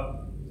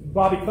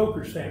Bobby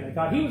Coker's family,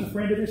 God. He was a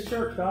friend of this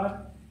church,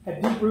 God.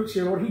 Had deep roots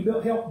here, Lord. He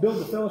helped build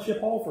the fellowship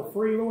hall for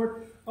free,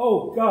 Lord.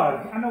 Oh,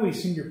 God, I know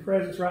he's in your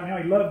presence right now.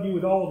 He loved you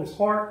with all of his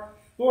heart.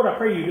 Lord, I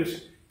pray you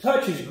just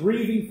touch his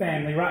grieving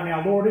family right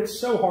now, Lord. It's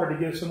so hard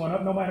to give someone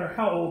up, no matter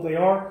how old they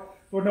are.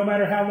 Lord, no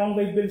matter how long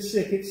they've been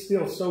sick, it's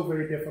still so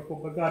very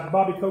difficult. But God,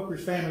 Bobby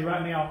Coker's family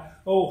right now,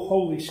 oh,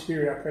 Holy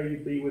Spirit, I pray you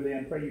be with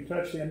them. I pray you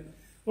touch them.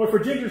 Lord, for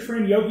Ginger's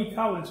friend Yogi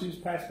Collins, who's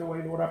passed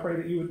away, Lord, I pray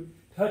that you would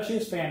touch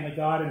his family,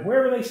 God. And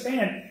wherever they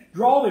stand,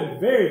 draw them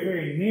very,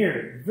 very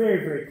near,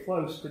 very, very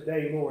close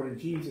today, Lord, in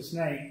Jesus'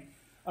 name.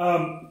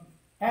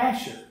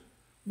 Asher,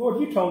 Lord,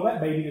 you told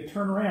that baby to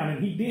turn around,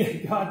 and he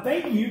did. God,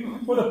 thank you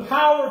for the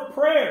power of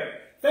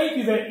prayer. Thank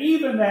you that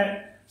even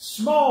that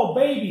small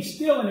baby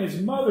still in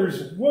his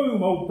mother's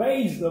womb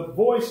obeys the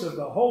voice of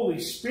the Holy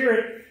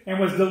Spirit and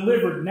was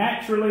delivered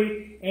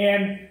naturally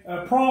and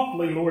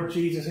promptly, Lord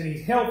Jesus, and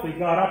he's healthy.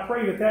 God, I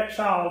pray that that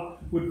child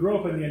would grow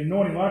up in the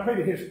anointing. Lord, I pray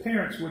that his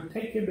parents would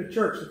take him to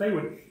church, that they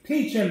would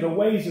teach him the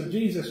ways of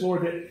Jesus,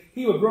 Lord, that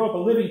he would grow up a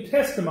living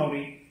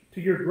testimony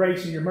to your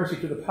grace and your mercy,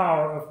 to the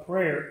power of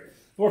prayer.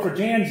 Lord, for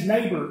Jan's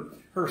neighbor,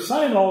 her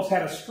son-in-law's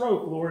had a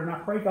stroke, Lord, and I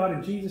pray, God,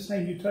 in Jesus'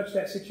 name, you touch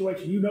that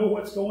situation. You know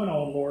what's going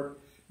on, Lord.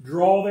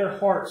 Draw their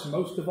hearts,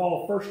 most of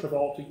all, first of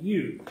all, to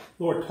you.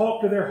 Lord,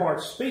 talk to their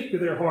hearts, speak to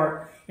their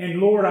heart, and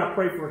Lord, I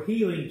pray for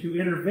healing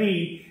to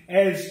intervene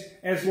as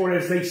Lord,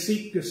 as they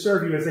seek to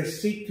serve you, as they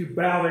seek to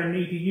bow their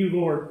knee to you,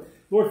 Lord.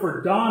 Lord,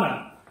 for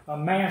Donna, a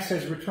mass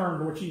has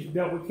returned, Lord. She's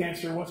dealt with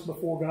cancer once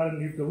before, God,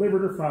 and you've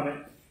delivered her from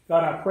it.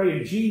 God, I pray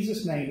in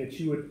Jesus' name that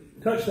you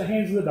would touch the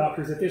hands of the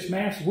doctors, that this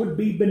mass would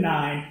be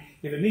benign.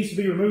 If it needs to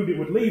be removed, it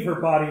would leave her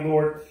body,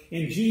 Lord,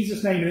 in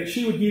Jesus' name, and that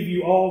she would give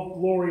you all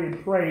glory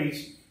and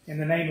praise in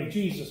the name of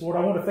Jesus. Lord, I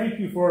want to thank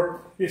you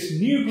for this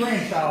new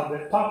grandchild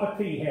that Papa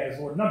T has,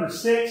 Lord. Number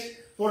 6,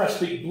 Lord, I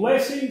speak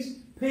blessings,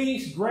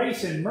 peace,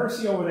 grace, and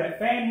mercy over that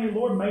family.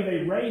 Lord, may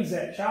they raise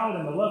that child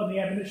in the love and the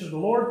admonition of the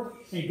Lord.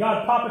 And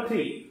God, Papa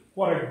T,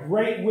 what a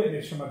great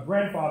witness from a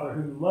grandfather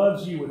who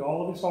loves you with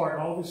all of his heart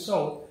and all of his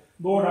soul.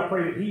 Lord, I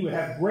pray that he would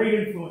have great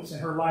influence in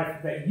her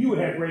life, that you would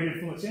have great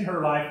influence in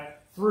her life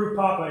through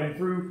Papa and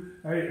through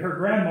her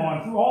grandma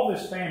and through all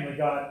this family,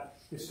 God,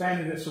 this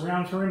family that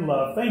surrounds her in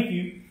love. Thank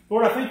you.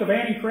 Lord, I think of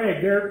Ann and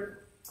Craig. They're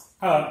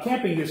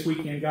camping this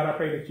weekend. God, I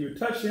pray that you would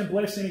touch them,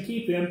 bless them, and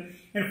keep them.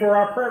 And for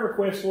our prayer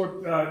request,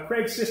 Lord,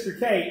 Craig's sister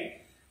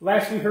Kate,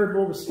 last we heard,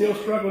 Lord, was still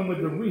struggling with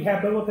the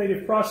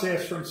rehabilitative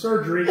process from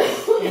surgery.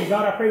 And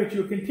God, I pray that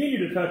you would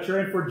continue to touch her.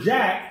 And for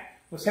Jack,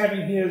 was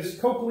having his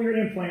cochlear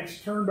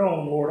implants turned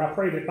on, Lord. I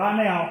pray that by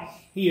now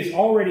he is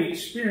already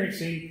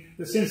experiencing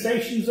the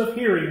sensations of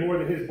hearing,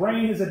 Lord, that his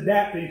brain is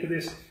adapting to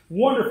this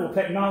wonderful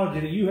technology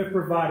that you have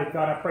provided.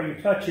 God, I pray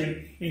you touch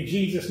him in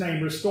Jesus'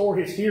 name. Restore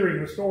his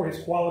hearing, restore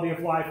his quality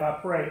of life, I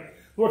pray.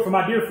 Lord, for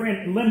my dear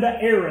friend Linda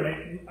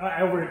Aaron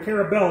over at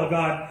Carabella,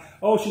 God,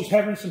 oh, she's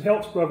having some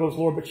health struggles,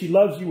 Lord, but she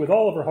loves you with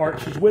all of her heart.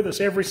 She's with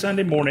us every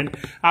Sunday morning.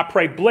 I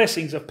pray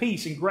blessings of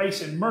peace and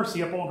grace and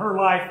mercy upon her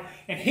life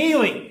and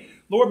healing.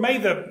 Lord, may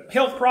the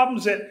health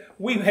problems that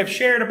we have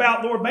shared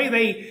about, Lord, may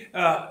they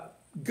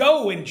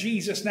go in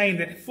Jesus' name,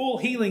 that full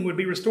healing would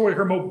be restored,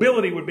 her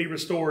mobility would be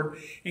restored,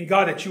 and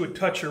God, that you would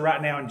touch her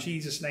right now in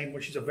Jesus' name,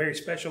 where she's a very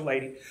special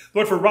lady.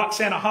 Lord, for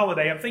Roxana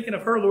Holiday, I'm thinking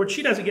of her, Lord.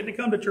 She doesn't get to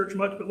come to church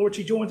much, but Lord,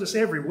 she joins us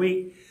every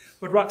week.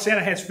 Lord,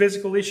 Roxana has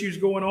physical issues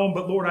going on,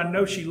 but Lord, I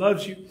know she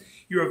loves you.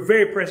 You're a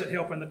very present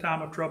help in the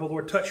time of trouble.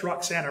 Lord, touch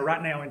Roxana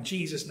right now in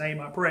Jesus'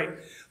 name, I pray.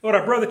 Lord,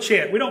 our brother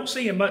Chet, we don't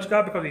see him much,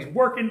 God, because he's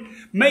working,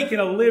 making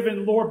a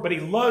living, Lord, but he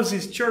loves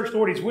his church,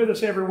 Lord. He's with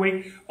us every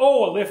week.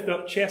 Oh, I lift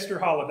up Chester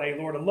Holiday,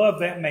 Lord. I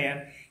love that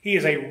man. He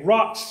is a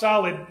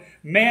rock-solid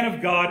man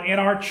of God in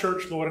our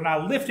church, Lord, and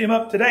I lift him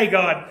up today,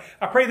 God.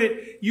 I pray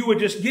that you would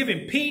just give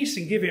him peace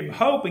and give him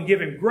hope and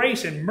give him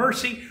grace and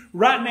mercy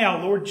right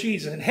now, Lord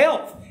Jesus, and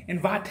health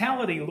and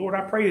vitality. Lord,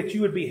 I pray that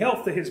you would be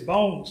health to his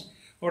bones.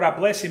 Lord, I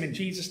bless him in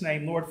Jesus'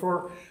 name, Lord,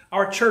 for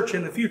our church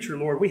in the future,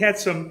 Lord. We had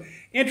some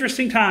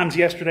interesting times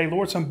yesterday,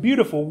 Lord, some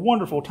beautiful,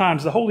 wonderful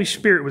times. The Holy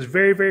Spirit was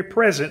very, very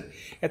present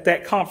at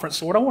that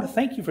conference, Lord. I want to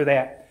thank you for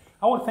that.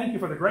 I want to thank you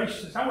for the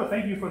graciousness. I want to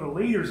thank you for the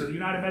leaders of the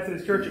United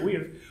Methodist Church that we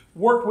have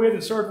worked with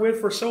and served with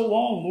for so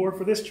long, Lord,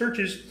 for this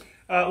church's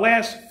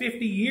last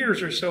 50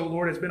 years or so,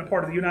 Lord, has been a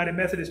part of the United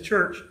Methodist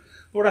Church.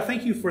 Lord, I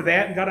thank you for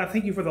that. And God, I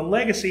thank you for the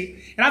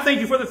legacy. And I thank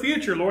you for the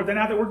future, Lord, that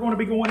now that we're going to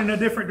be going in a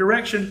different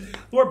direction.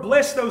 Lord,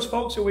 bless those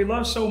folks that we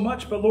love so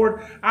much. But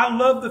Lord, I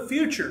love the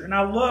future and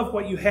I love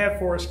what you have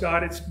for us,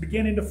 God. It's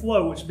beginning to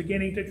flow. It's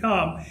beginning to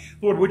come.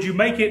 Lord, would you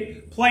make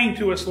it plain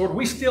to us, Lord?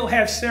 We still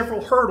have several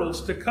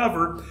hurdles to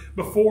cover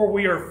before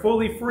we are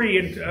fully free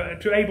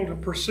and to able to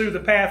pursue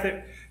the path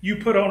that you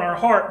put on our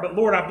heart. But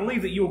Lord, I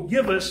believe that you'll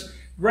give us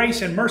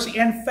grace and mercy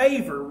and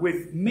favor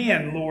with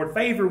men, Lord,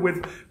 favor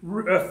with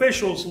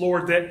officials,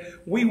 Lord, that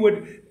we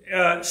would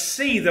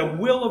see the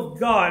will of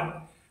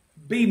God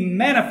be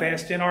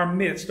manifest in our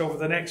midst over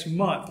the next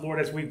month, Lord,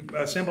 as we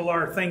assemble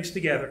our things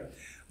together.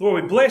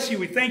 Lord, we bless you,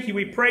 we thank you,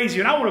 we praise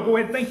you. And I want to go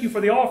ahead and thank you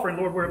for the offering,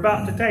 Lord, we're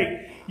about to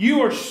take.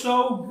 You are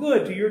so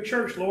good to your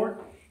church, Lord.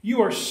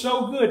 You are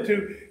so good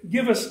to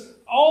give us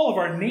all of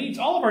our needs.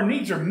 All of our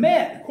needs are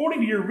met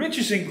according to your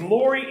riches and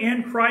glory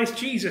in Christ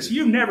Jesus.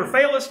 You never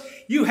fail us.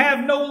 You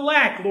have no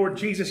lack, Lord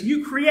Jesus.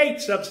 You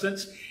create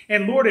substance.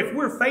 And Lord, if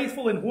we're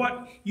faithful in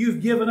what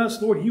you've given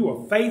us, Lord, you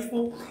are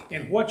faithful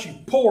in what you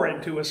pour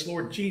into us,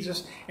 Lord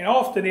Jesus. And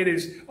often it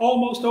is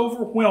almost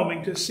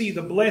overwhelming to see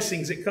the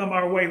blessings that come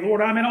our way.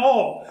 Lord, I'm in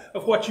awe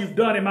of what you've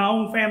done in my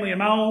own family and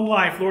my own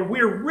life. Lord,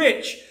 we're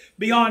rich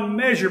beyond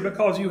measure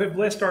because you have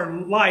blessed our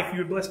life. You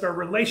have blessed our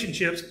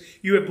relationships.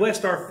 You have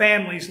blessed our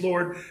families,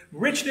 Lord.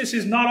 Richness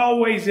is not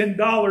always in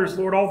dollars,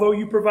 Lord, although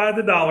you provide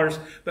the dollars.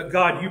 But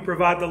God, you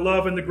provide the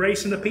love and the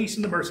grace and the peace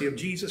and the mercy of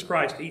Jesus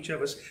Christ to each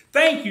of us.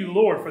 Thank you,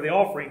 Lord, for the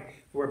offering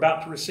we're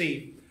about to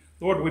receive.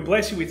 Lord, we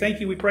bless you, we thank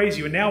you, we praise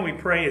you. And now we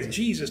pray as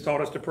Jesus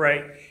taught us to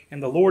pray in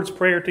the Lord's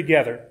Prayer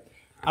together.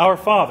 Our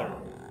Father,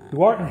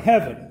 who art in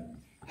heaven,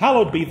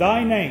 hallowed be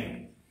thy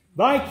name.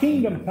 Thy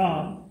kingdom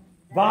come.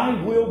 Thy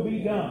will be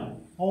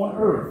done on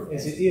earth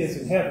as it is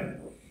in heaven.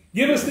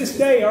 Give us this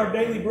day our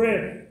daily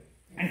bread,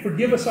 and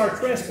forgive us our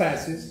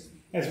trespasses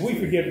as we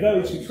forgive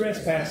those who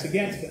trespass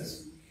against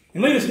us.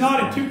 And lead us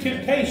not into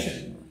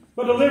temptation,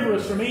 but deliver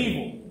us from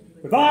evil.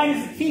 For thine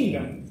is the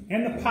kingdom,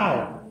 and the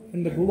power,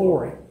 and the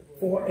glory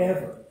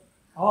forever.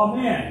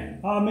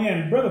 Amen.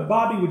 Amen. Brother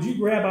Bobby, would you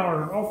grab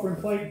our offering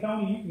plate?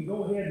 Tony, you can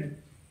go ahead and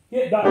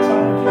hit Doc's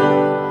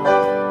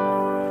opportunity.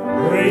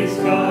 Praise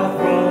God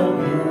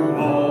from whom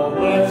all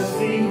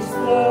blessings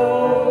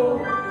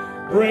flow.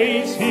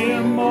 Praise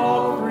him,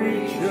 all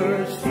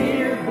creatures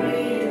here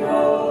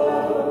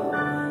below.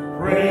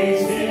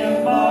 Praise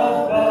him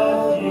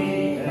above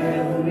ye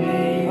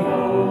heavenly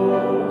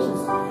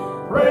hosts.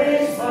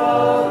 Praise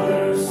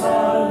Father,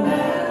 Son,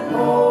 and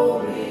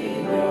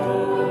Holy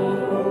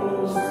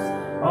Ghost.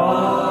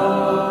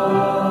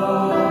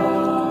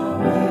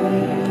 Amen.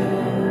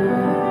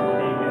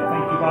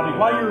 Thank you, Bobby.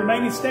 While you're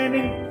remaining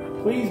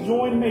standing, please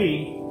join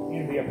me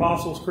in the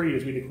Apostles' Creed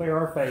as we declare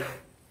our faith.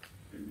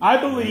 I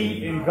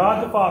believe in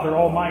God the Father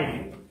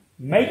Almighty,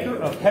 maker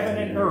of heaven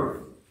and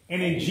earth,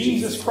 and in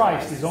Jesus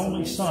Christ, his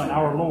only Son,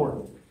 our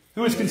Lord,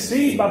 who was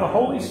conceived by the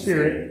Holy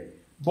Spirit,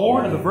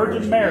 born of the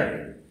Virgin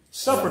Mary,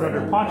 suffered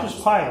under Pontius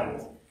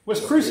Pilate,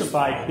 was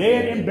crucified,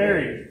 dead, and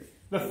buried.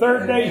 The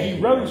third day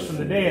he rose from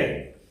the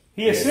dead.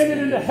 He ascended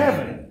into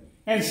heaven,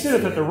 and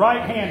sitteth at the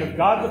right hand of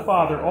God the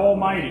Father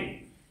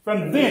Almighty.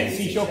 From thence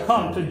he shall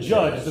come to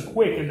judge the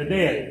quick and the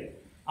dead.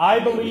 I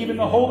believe in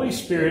the Holy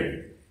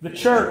Spirit, the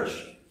church,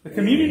 the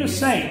communion of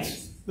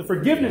saints, the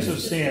forgiveness of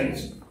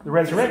sins, the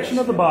resurrection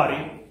of the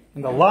body,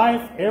 and the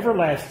life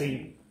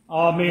everlasting.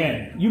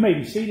 Amen. You may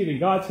be seated in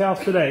God's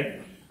house today.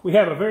 We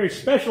have a very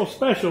special,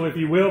 if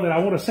you will, that I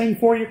want to sing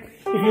for you.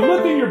 If you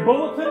look in your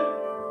bulletin,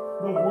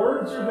 the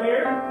words are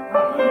there.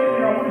 I put it in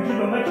there. I wanted you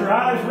to let your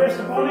eyes rest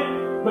upon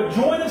it. But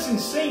join us in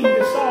singing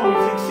this song.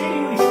 It's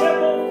exceedingly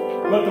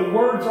simple, but the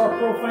words are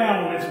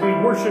profound as we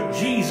worship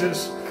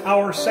Jesus,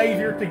 our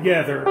Savior,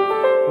 together.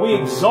 We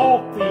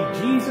exalt thee,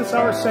 Jesus,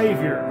 our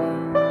Savior.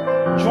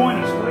 Join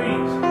us,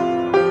 please.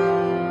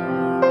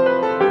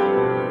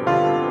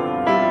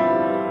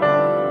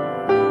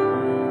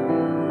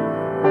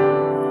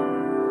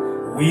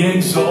 We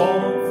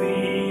exalt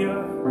thee,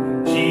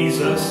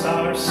 Jesus,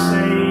 our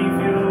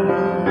Savior,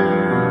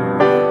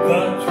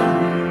 the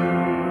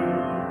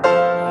true,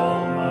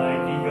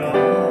 almighty God.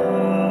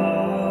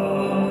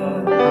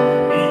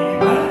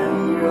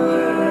 Emmanuel,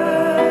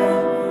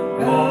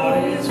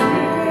 God is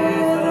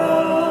with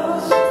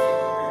us.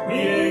 We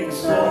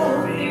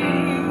exalt thee,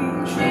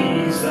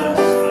 Jesus,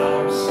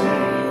 our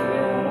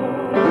Savior.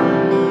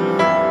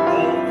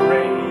 All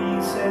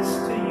praises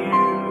to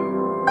you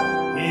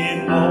in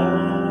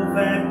all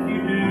that you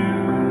do.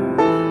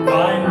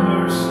 Thy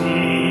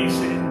mercies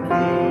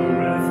endure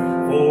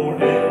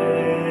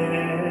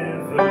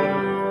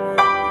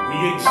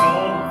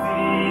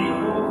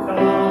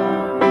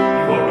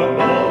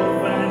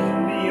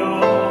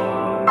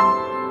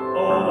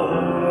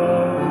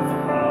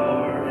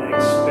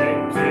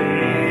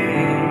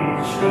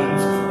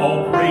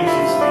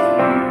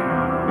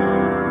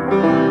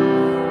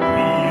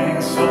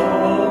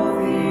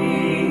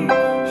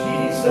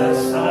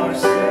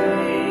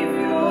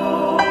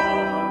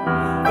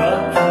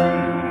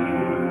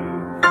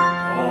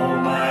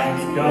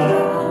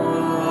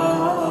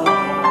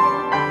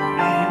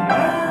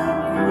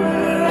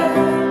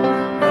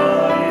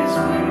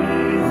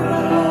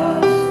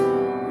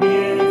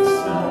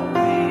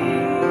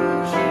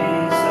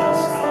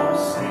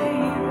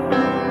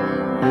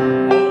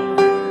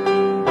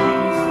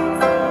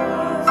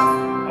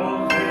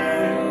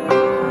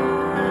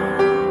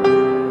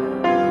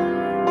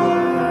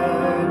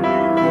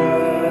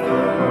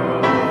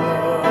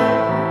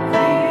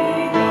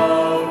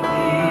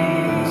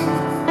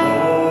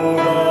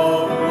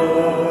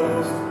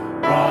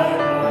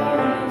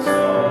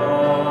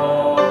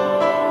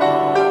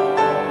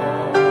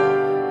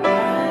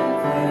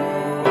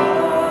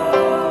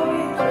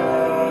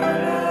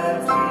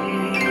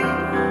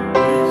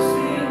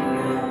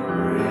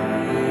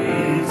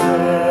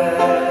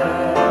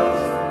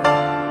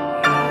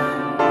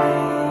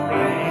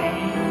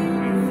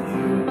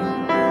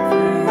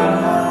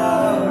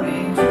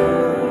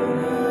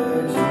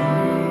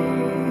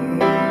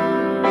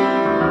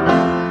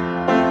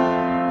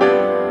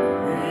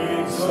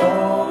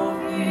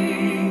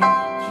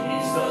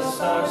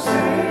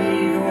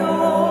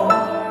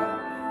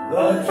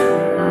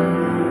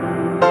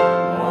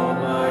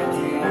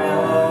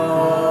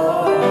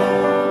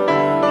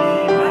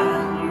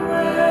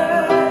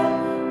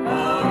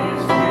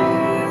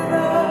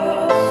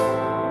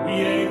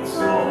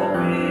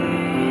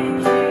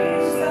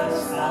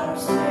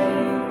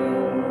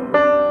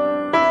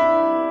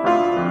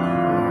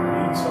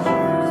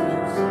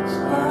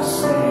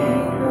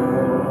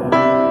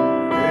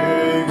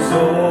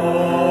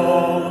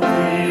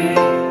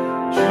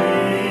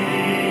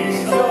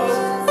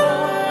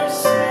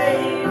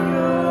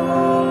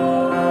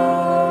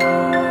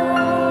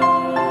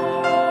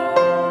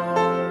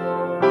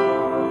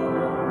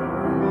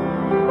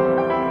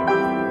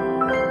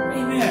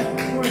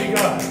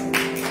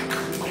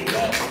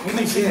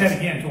sing that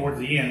again towards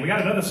the end. We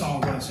got another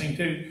song we're going to sing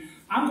too.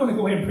 I'm going to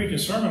go ahead and preach a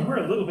sermon. We're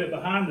a little bit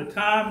behind the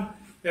time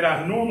that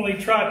I normally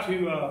try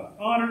to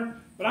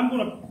honor, but I'm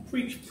going to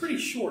preach pretty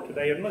short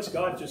today, unless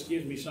God just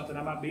gives me something.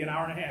 I might be an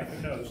hour and a half,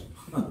 who knows.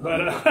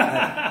 But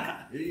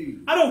I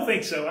don't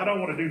think so. I don't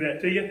want to do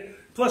that to you.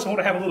 Plus, I want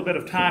to have a little bit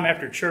of time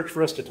after church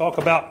for us to talk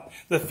about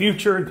the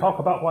future and talk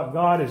about what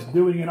God is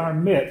doing in our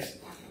midst.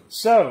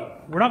 So,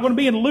 we're not going to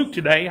be in Luke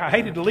today. I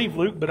hated to leave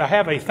Luke, but I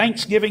have a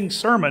Thanksgiving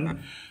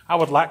sermon I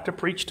would like to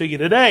preach to you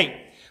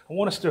today. I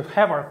want us to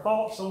have our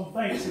thoughts on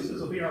thanks. This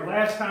will be our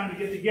last time to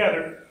get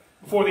together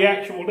before the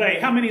actual day.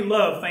 How many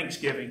love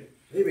Thanksgiving?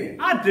 Amen.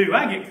 I do.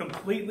 I get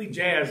completely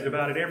jazzed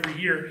about it every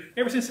year.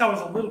 Ever since I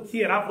was a little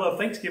kid, I've loved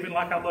Thanksgiving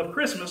like I love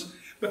Christmas,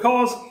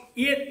 because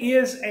it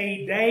is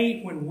a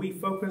day when we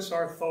focus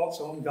our thoughts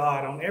on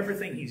God, on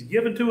everything He's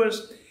given to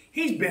us.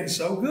 He's been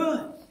so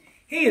good.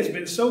 He has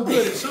been so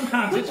good, and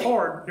sometimes it's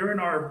hard during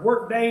our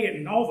work day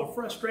and all the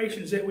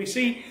frustrations that we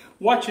see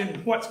watching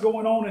what's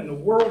going on in the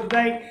world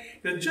today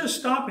to just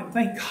stop and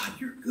think, God,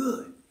 you're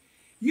good.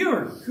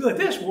 You're good.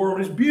 This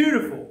world is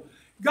beautiful.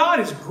 God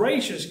is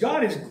gracious.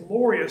 God is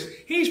glorious.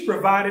 He's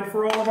provided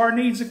for all of our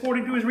needs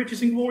according to His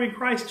riches and glory in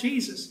Christ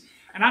Jesus.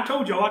 And I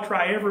told y'all I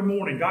try every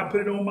morning. God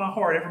put it on my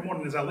heart every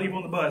morning as I leave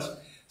on the bus.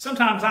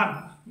 Sometimes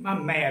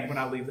I'm mad when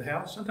I leave the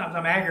house. Sometimes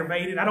I'm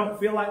aggravated. I don't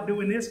feel like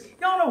doing this.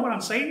 Y'all know what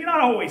I'm saying. You're not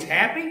always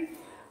happy.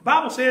 The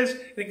Bible says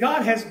that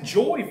God has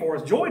joy for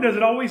us. Joy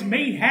doesn't always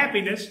mean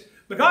happiness,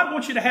 but God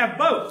wants you to have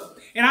both.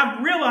 And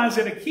I've realized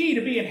that a key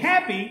to being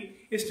happy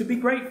is to be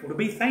grateful, to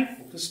be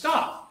thankful, to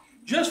stop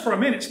just for a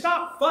minute.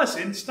 Stop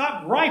fussing,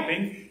 stop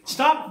griping,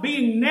 stop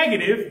being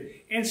negative,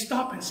 and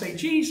stop and say,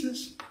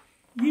 Jesus,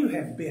 you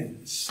have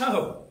been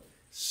so,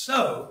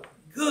 so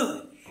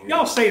good.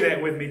 Y'all say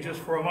that with me just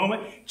for a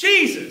moment.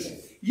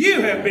 Jesus,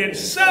 you have been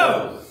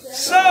so,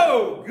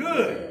 so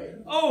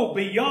good. Oh,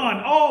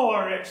 beyond all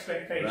our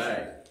expectations.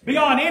 Right.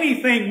 Beyond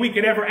anything we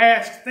could ever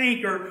ask,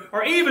 think,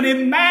 or even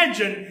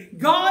imagine.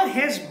 God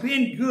has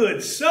been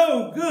good,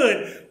 so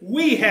good,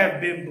 we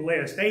have been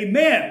blessed.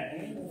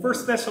 Amen.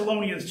 1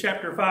 Thessalonians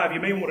chapter 5. You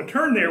may want to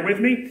turn there with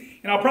me.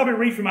 And I'll probably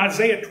read from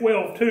Isaiah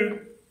 12 too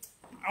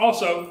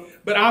also.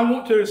 But I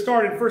want to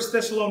start in 1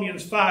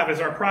 Thessalonians 5 as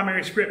our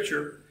primary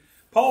scripture.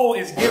 Paul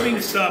is giving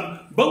some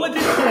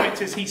bulleted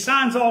points as he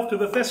signs off to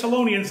the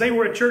Thessalonians. They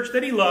were a church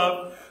that he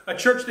loved, a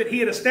church that he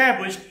had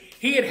established.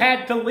 He had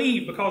had to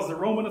leave because the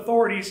Roman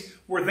authorities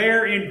were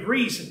there in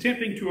Greece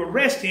attempting to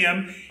arrest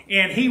him,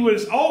 and he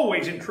was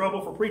always in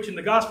trouble for preaching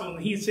the gospel.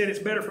 And he said, it's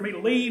better for me to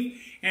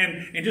leave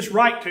and just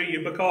write to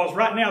you, because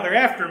right now they're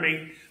after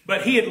me.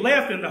 But he had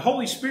left, and the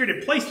Holy Spirit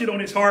had placed it on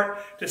his heart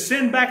to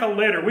send back a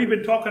letter. We've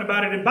been talking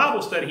about it in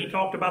Bible study. He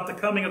talked about the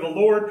coming of the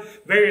Lord,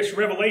 various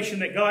revelation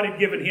that God had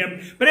given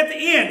him. But at the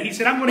end, he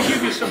said, I'm going to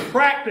give you some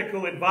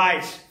practical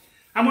advice.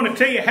 I'm going to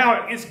tell you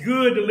how it's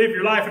good to live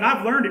your life. And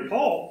I've learned it,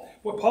 Paul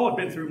had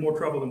been through more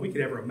trouble than we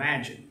could ever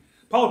imagine.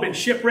 Paul had been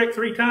shipwrecked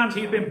 3 times.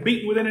 He had been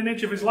beaten within an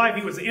inch of his life.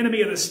 He was the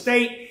enemy of the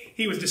state.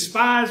 He was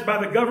despised by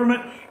the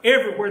government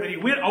everywhere that he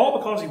went, all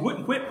because he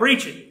wouldn't quit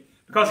preaching.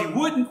 Because he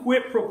wouldn't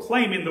quit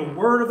proclaiming the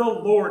word of the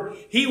Lord.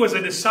 He was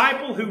a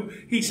disciple who,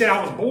 he said,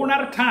 I was born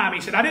out of time.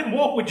 He said, I didn't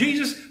walk with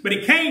Jesus, but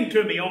he came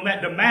to me on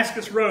that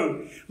Damascus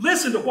road.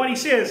 Listen to what he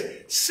says.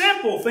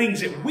 Simple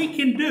things that we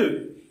can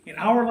do in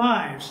our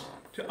lives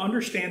to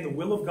understand the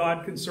will of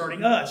God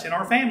concerning us and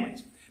our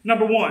families.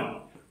 Number 1,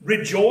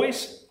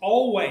 rejoice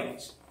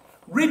always.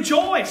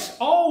 Rejoice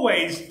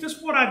always.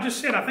 Just what I just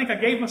said. I think I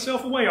gave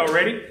myself away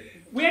already.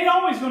 We ain't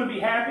always going to be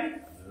happy.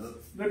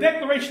 The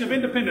Declaration of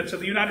Independence of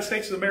the United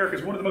States of America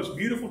is one of the most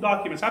beautiful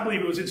documents. I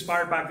believe it was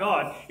inspired by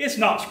God. It's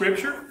not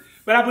Scripture,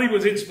 but I believe it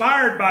was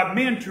inspired by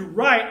men to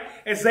write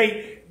as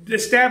they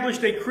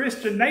established a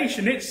Christian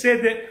nation. It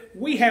said that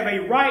we have a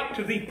right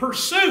to the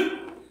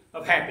pursuit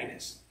of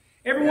happiness.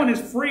 Everyone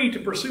is free to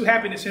pursue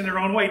happiness in their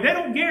own way. They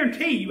don't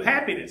guarantee you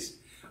happiness.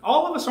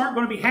 All of us aren't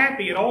going to be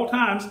happy at all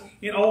times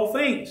in all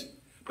things.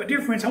 But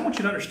dear friends, I want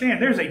you to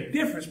understand there's a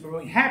difference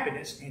between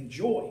happiness and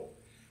joy.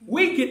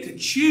 We get to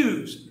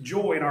choose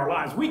joy in our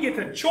lives. We get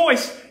the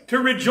choice to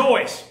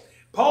rejoice.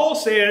 Paul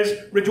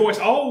says, rejoice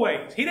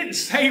always. He didn't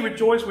say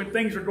rejoice when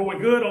things are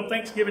going good on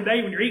Thanksgiving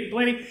Day, when you're eating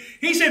plenty.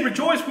 He said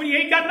rejoice when you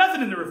ain't got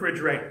nothing in the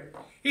refrigerator.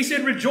 He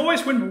said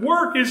rejoice when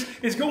work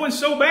is going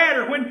so bad,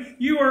 or when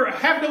you are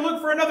having to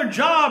look for another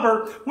job,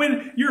 or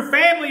when your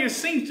family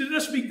seems to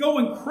just be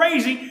going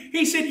crazy.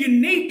 He said you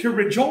need to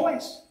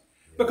rejoice.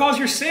 Because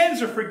your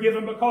sins are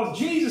forgiven, because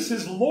Jesus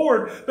is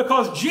Lord,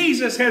 because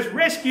Jesus has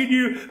rescued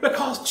you,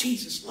 because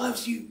Jesus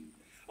loves you.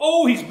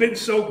 Oh, He's been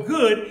so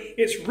good.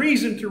 It's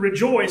reason to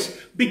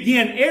rejoice.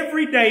 Begin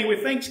every day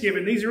with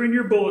thanksgiving. These are in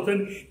your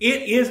bulletin.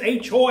 It is a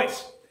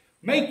choice.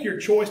 Make your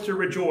choice to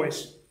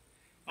rejoice.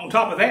 On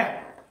top of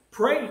that,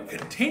 pray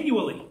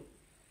continually.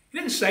 He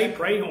didn't say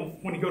pray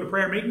when you go to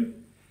prayer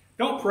meeting.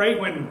 Don't pray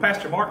when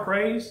Pastor Mark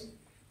prays.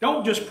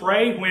 Don't just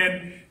pray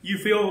when you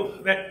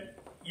feel that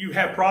you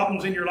have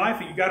problems in your life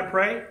and you've got to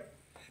pray.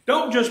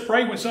 Don't just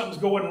pray when something's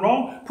going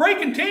wrong. Pray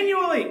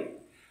continually.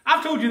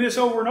 I've told you this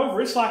over and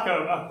over. It's like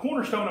a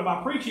cornerstone of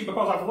my preaching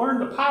because I've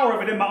learned the power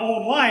of it in my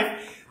own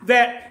life,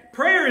 that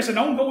prayer is an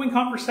ongoing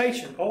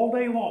conversation all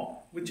day long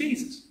with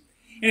Jesus.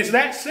 And it's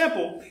that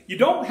simple. You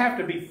don't have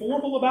to be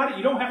formal about it.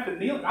 You don't have to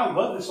kneel. I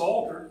love this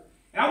altar.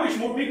 And I wish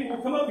more people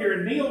would come up here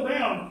and kneel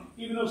down,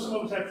 even though some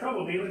of us have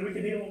trouble kneeling. We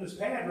can kneel on this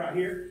pad right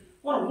here.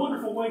 What a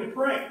wonderful way to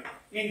pray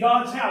in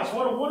God's house.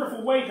 What a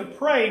wonderful way to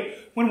pray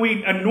when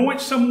we anoint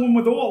someone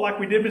with oil like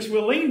we did Miss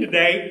Willeen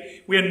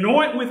today. We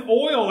anoint with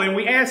oil and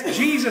we ask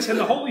Jesus and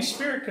the Holy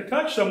Spirit to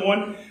touch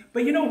someone.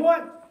 But you know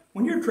what?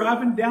 When you're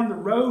driving down the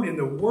road in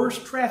the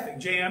worst traffic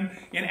jam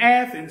in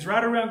Athens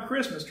right around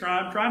Christmas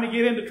time, trying to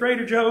get into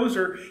Trader Joe's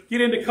or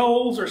get into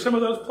Kohl's or some of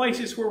those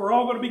places where we're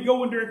all going to be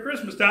going during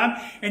Christmas time,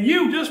 and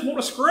you just want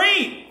to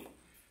scream,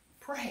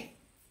 pray,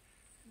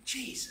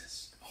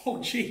 Jesus,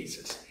 oh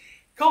Jesus,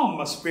 calm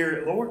my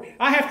spirit, Lord.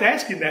 I have to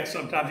ask Him that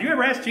sometimes. You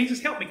ever ask Jesus,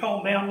 help me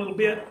calm down a little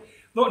bit?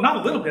 Lord, not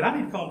a little bit. I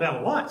need to calm down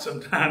a lot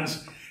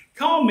sometimes.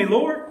 Calm me,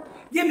 Lord.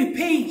 Give me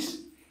peace.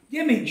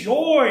 Give me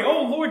joy.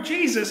 Oh, Lord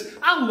Jesus,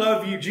 I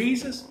love you,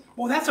 Jesus.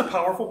 Well, that's a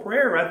powerful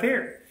prayer right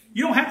there.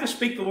 You don't have to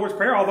speak the Lord's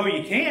Prayer, although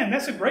you can.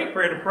 That's a great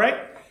prayer to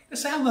pray.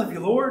 Just say, I love you,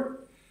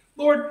 Lord.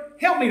 Lord,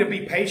 help me to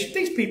be patient.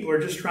 These people are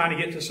just trying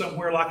to get to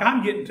somewhere like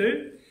I'm getting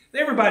to.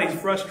 Everybody's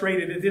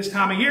frustrated at this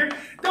time of year.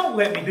 Don't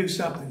let me do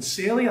something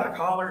silly like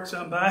holler at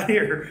somebody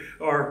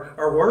or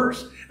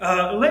worse.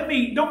 Don't let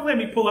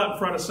me pull out in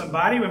front of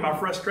somebody with my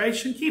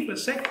frustration. Keep it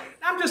safe.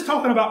 I'm just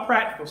talking about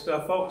practical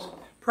stuff, folks.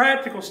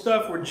 Practical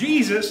stuff where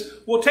Jesus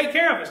will take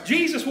care of us.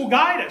 Jesus will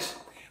guide us.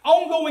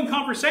 Ongoing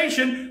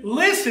conversation,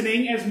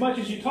 listening as much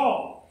as you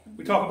talk.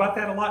 We talk about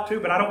that a lot too,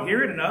 but I don't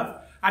hear it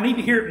enough. I need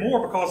to hear it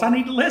more because I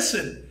need to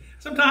listen.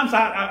 Sometimes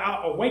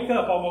I wake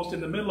up almost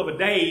in the middle of a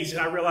daze and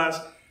I realize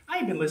I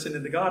ain't been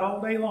listening to God all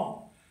day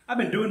long. I've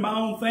been doing my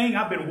own thing.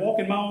 I've been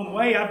walking my own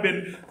way. I've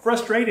been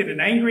frustrated and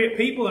angry at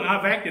people and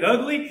I've acted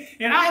ugly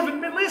and I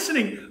haven't been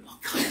listening. Oh,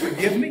 God,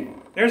 forgive me.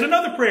 There's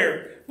another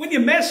prayer. When you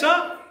mess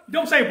up,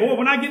 don't say, boy,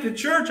 when I get to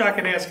church, I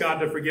can ask God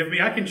to forgive me.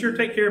 I can sure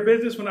take care of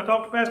business when I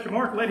talk to Pastor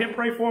Mark, let him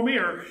pray for me,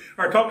 or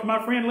talk to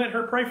my friend, let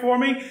her pray for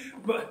me.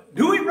 But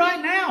do it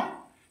right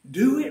now.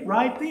 Do it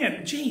right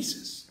then.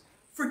 Jesus,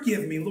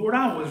 forgive me, Lord,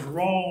 I was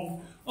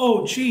wrong.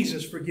 Oh,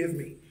 Jesus, forgive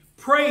me.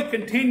 Pray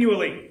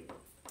continually.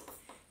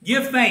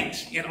 Give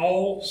thanks in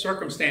all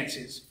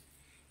circumstances,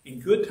 in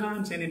good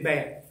times and in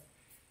bad.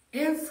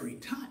 Every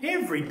time,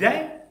 every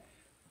day.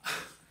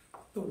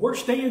 The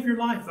worst day of your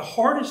life, the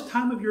hardest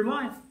time of your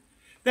life.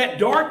 That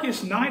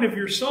darkest night of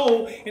your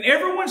soul, and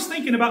everyone's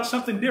thinking about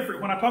something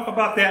different. When I talk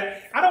about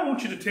that, I don't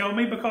want you to tell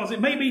me because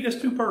it may be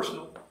just too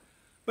personal.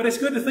 But it's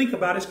good to think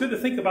about. It's good to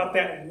think about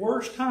that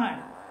worst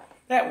time.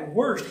 That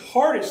worst,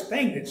 hardest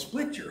thing that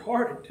split your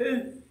heart in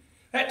two.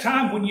 That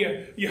time when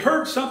you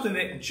heard something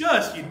that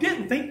just you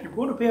didn't think you were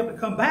going to be able to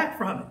come back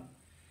from it.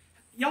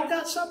 Y'all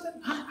got something?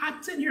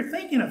 I'm sitting here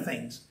thinking of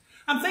things.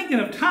 I'm thinking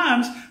of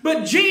times,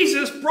 but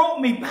Jesus brought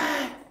me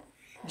back.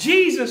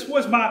 Jesus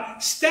was my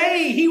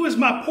stay. He was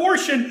my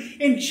portion.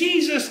 And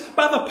Jesus,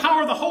 by the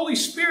power of the Holy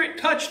Spirit,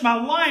 touched my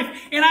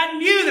life. And I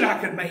knew that I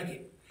could make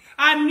it.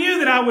 I knew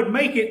that I would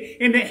make it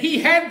and that He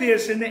had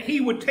this and that He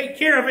would take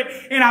care of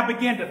it. And I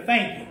began to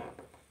thank Him.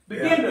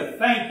 Begin to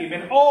thank Him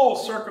in all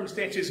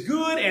circumstances,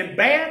 good and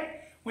bad,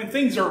 when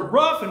things are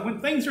rough and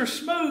when things are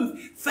smooth.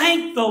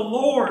 Thank the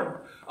Lord.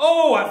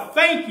 Oh, I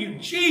thank you,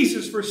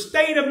 Jesus, for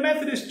Statham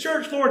Methodist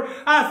Church, Lord.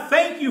 I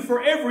thank you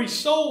for every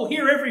soul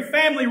here, every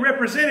family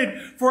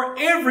represented, for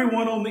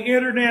everyone on the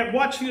internet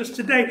watching us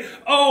today.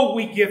 Oh,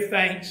 we give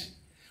thanks.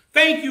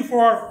 Thank you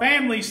for our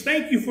families.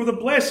 Thank you for the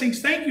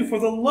blessings. Thank you for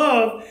the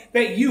love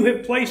that you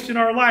have placed in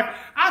our life.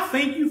 I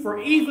thank you for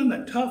even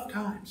the tough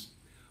times.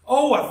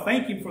 Oh, I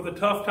thank Him for the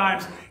tough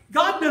times.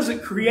 God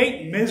doesn't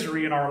create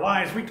misery in our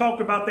lives. We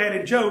talked about that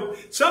in Job.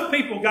 Some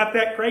people got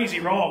that crazy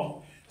wrong.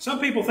 Some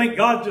people think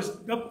God's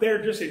just up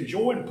there just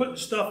enjoying putting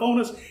stuff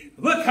on us.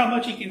 Look how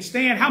much He can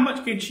stand. How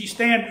much can she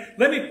stand?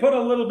 Let me put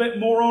a little bit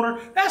more on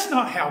her. That's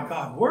not how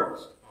God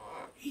works.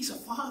 He's a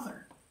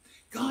Father.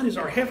 God is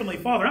our Heavenly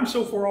Father. I'm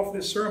so far off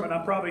this sermon,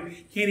 I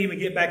probably can't even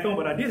get back on,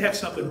 but I did have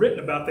something written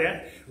about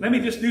that. Let me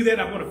just do that.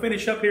 I'm going to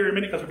finish up here in a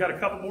minute because we've got a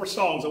couple more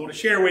songs I want to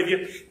share with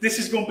you. This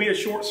is going to be a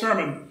short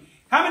sermon.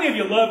 How many of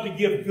you love to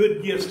give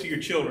good gifts to your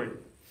children?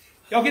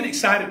 Y'all get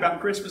excited about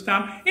Christmas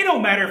time. It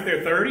don't matter if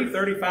they're 30,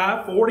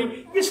 35,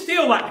 40. You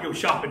still like to go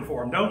shopping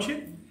for them, don't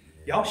you?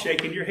 Y'all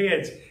shaking your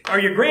heads. Or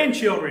your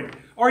grandchildren,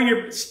 or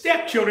your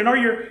stepchildren, or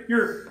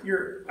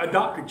your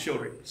adopted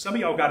children. Some of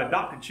y'all got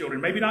adopted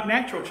children. Maybe not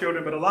natural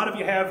children, but a lot of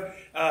you have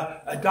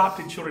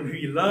adopted children who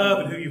you love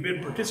and who you've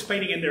been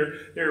participating in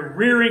their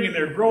rearing and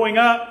their growing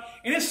up.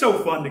 And it's so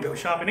fun to go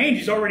shopping.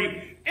 Angie's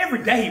already,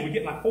 every day we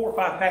get like 4 or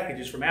 5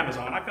 packages from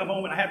Amazon. I come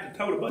home and I have to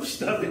tote a bunch of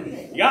stuff.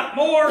 You got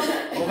more?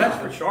 Oh, that's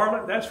for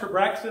Charlotte. That's for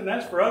Braxton.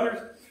 That's for others.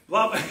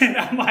 Blah, blah. And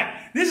I'm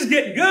like, this is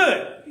getting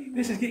good.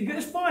 This is getting good.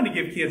 It's fun to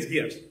give kids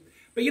gifts.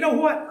 But you know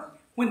what?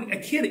 When a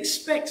kid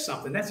expects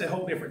something, that's a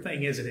whole different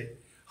thing, isn't it?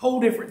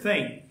 Whole different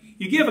thing.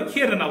 You give a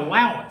kid an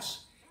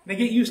allowance. They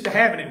get used to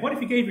having it. What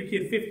if you gave your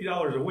kid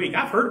 $50 a week?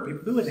 I've heard of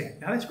people doing that.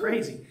 Now, that's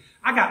crazy.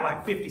 I got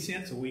like 50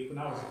 cents a week when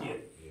I was a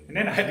kid. And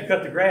then I had to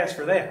cut the grass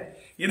for that.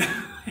 You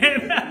know,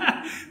 and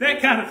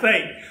that kind of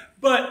thing.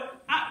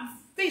 But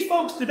these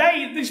folks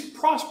today, these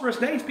prosperous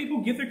days,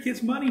 people give their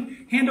kids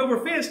money hand over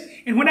fist.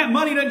 And when that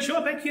money doesn't show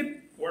up, that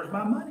kid, where's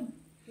my money?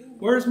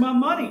 Where's my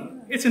money?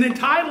 It's an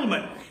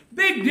entitlement.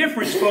 Big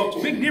difference,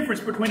 folks. Big difference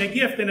between a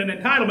gift and an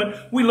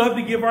entitlement. We love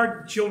to give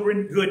our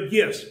children good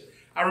gifts.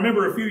 I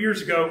remember a few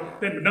years ago,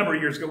 then a number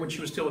of years ago, when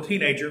she was still a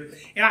teenager,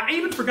 and I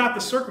even forgot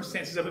the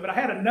circumstances of it, but I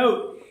had a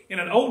note in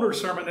an older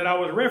sermon that I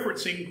was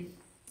referencing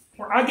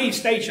where I gave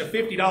Stacia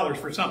 $50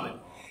 for something.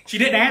 She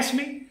didn't ask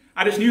me.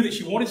 I just knew that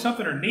she wanted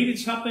something or needed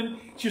something.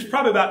 She was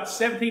probably about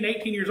 17,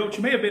 18 years old.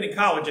 She may have been in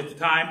college at the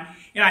time.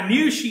 And I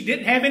knew she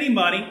didn't have any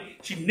money.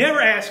 She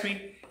never asked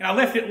me. And I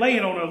left it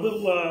laying on a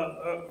little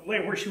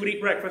layer where she would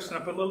eat breakfast.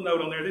 And I put a little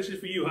note on there. This is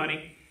for you,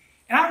 honey.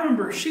 And I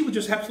remember she was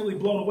just absolutely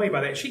blown away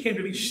by that. She came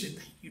to me and she said,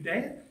 "Thank you,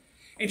 Dad."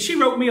 And she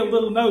wrote me a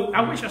little note.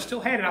 I wish I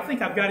still had it. I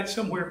think I've got it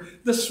somewhere.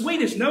 The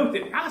sweetest note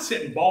that I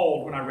sat and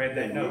bawled when I read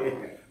that note.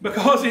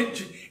 Because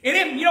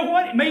you know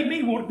what? It made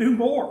me want to do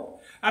more.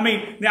 I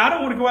mean, now I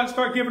don't want to go out and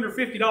start giving her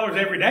 $50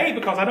 every day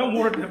because I don't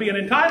want it to be an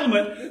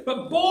entitlement.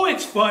 But boy,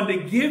 it's fun to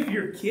give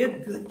your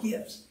kid good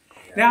gifts.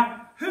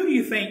 Now, who do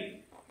you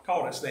think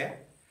taught us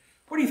that?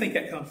 Where do you think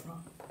that comes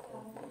from?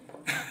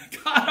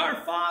 God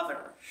our Father.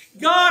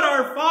 God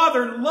our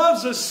Father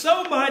loves us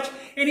so much,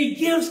 and He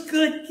gives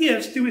good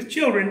gifts to His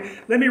children.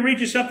 Let me read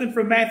you something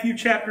from Matthew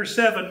chapter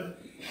 7.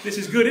 This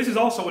is good. This is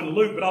also in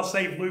Luke, but I'll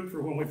save Luke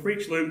for when we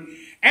preach Luke.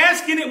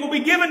 "Ask and it will be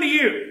given to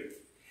you.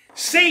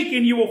 Seek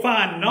and you will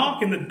find.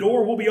 Knock and the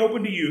door will be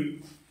opened to you.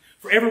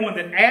 For everyone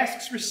that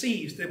asks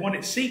receives. The one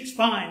that seeks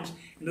finds.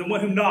 And the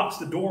one who knocks,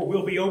 the door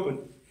will be opened."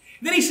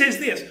 Then He says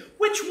this,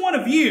 "Which one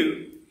of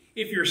you,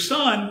 if your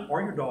son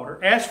or your daughter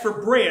asks for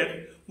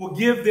bread, will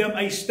give them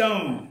a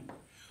stone?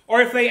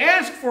 Or if they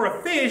ask for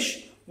a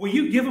fish, will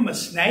you give them a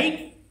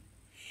snake?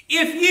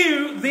 If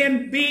you,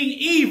 then being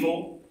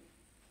evil,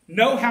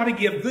 know how to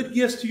give good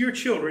gifts to your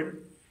children,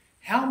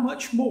 how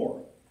much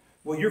more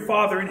will your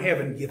Father in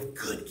heaven give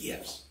good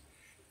gifts?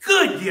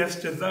 Good gifts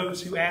to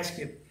those who ask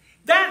Him."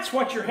 That's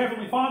what your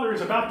Heavenly Father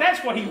is about.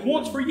 That's what He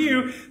wants for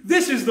you.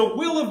 This is the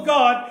will of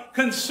God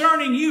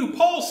concerning you.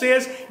 Paul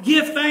says,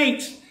 give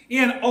thanks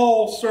in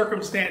all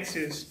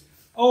circumstances.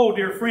 Oh,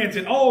 dear friends,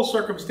 in all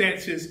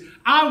circumstances,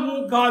 I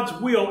want God's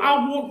will. I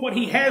want what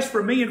He has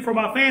for me and for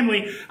my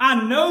family.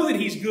 I know that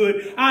He's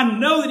good. I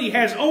know that He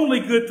has only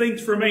good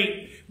things for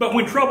me. But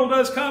when trouble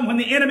does come, when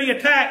the enemy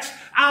attacks,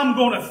 I'm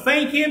going to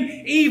thank Him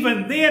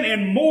even then,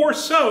 and more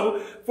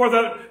so for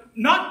the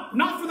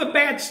not for the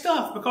bad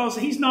stuff, because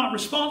He's not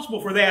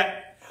responsible for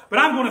that. But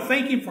I'm going to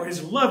thank Him for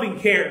His loving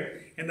care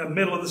in the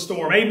middle of the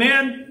storm.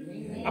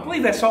 Amen? I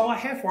believe that's all I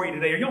have for you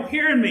today. Are y'all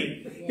hearing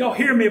me? Y'all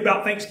hearing me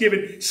about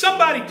Thanksgiving?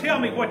 Somebody tell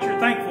me what you're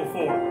thankful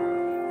for.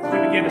 As we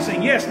begin to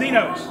sing. Yes,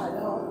 Ninos.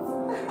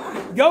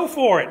 Go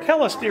for it.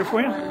 Tell us, dear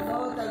friend. I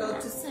love the Lord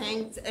to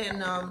thanks.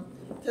 And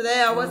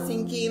today I was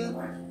thinking,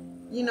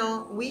 you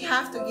know, we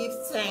have to give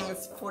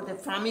thanks for the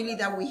family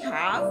that we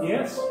have.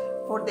 Yes.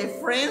 For the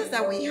friends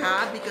that we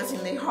have, because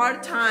in the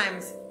hard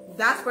times,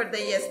 that's where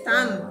they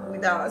stand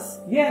with us.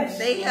 Yes.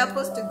 They help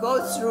us to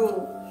go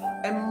through.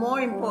 And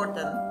more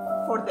important,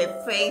 for the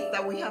faith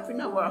that we have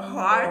in our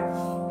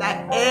heart,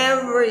 that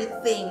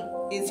everything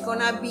is going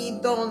to be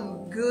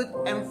done good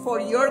and for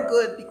your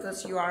good,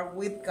 because you are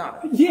with God.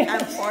 Yes.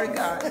 And for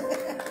God.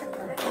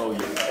 Oh,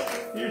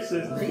 yes. Dear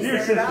sister. Please Dear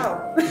say it sister.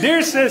 out.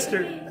 Dear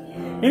sister.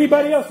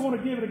 Anybody else want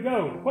to give it a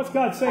go? What's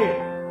God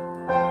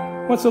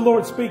saying? What's the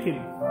Lord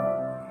speaking?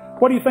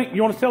 What do you think?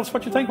 You want to tell us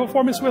what you're thankful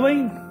for, Miss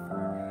Willeen?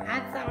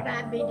 I thought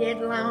I'd be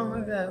dead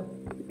long ago.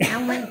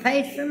 I went and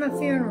paid for my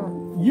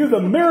funeral. You're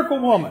the miracle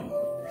woman.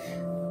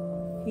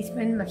 He's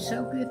been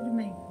so good to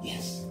me.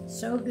 Yes.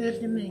 So good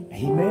to me.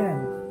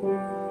 Amen.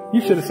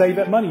 You should have saved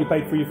that money you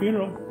paid for your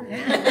funeral.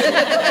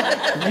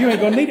 You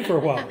ain't going to need it for a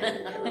while.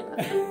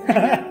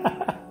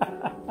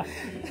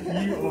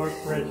 You are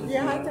precious. You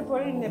have to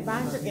put it in the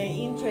bank to get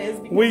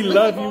interest. We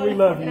love you. We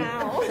love you.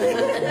 Now.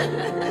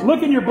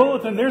 Look in your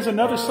bulletin. There's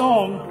another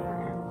song.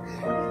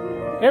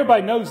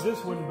 Everybody knows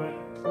this one, but...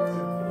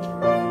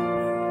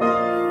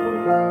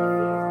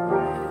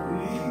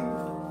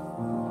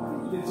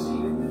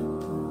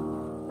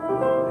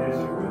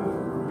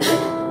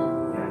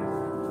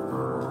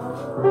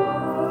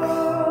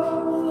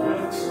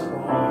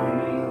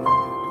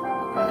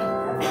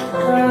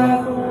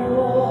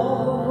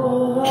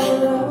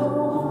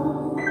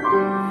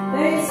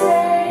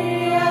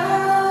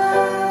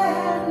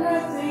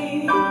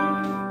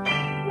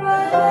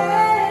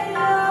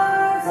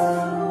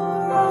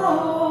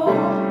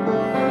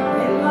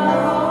 In my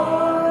heart.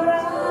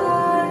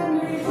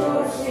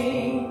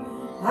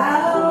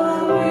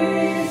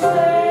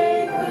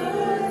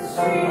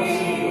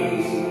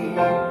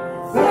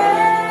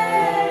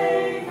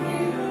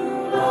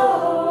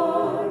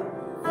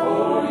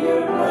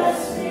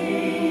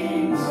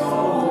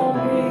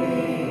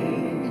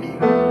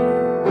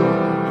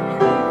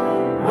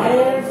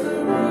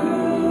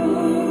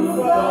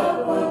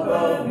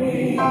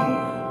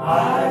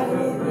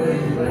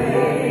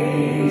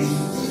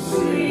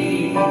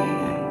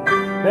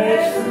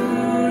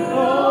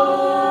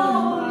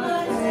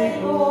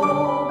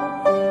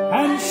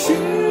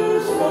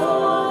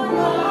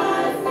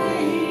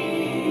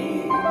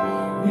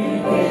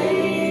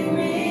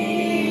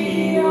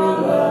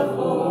 love,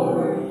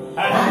 Lord,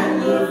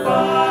 and the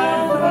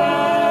fine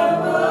family.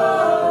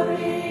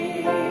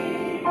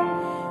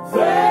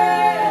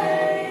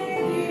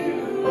 Thank you,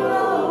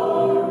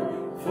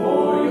 Lord,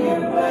 for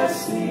your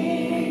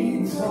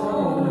blessings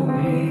on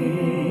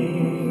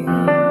me.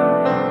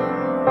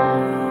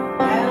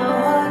 Now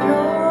I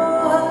know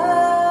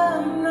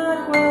I'm not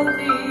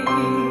wealthy,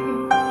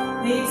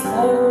 these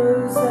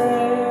clothes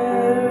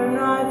they're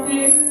not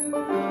few.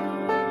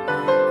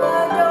 I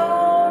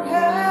don't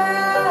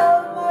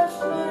have much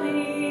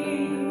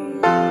money,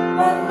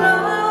 but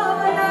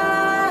Lord,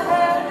 I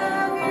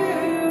have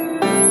you.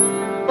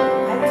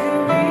 And to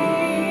me,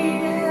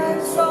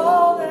 that's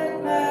all that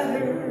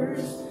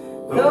matters,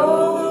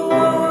 though the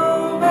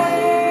world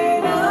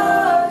may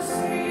not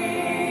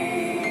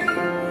see.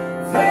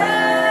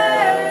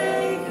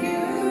 Thank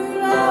you,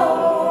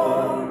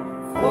 Lord,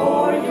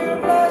 for your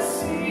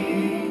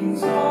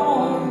blessings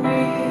on me.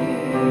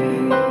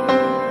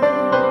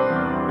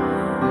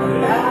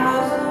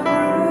 As a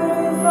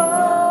roof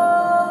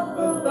up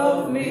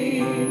above me,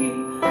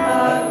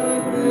 I've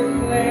a good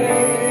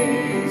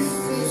place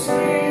to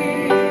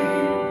sleep.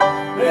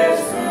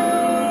 There's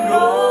food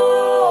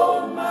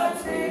on my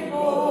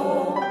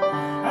table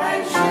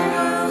and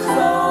shoes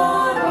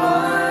on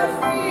my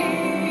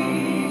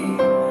feet.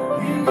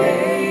 You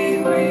gave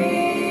me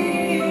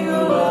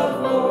your love,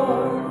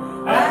 Lord,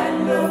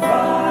 and a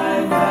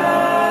fine family.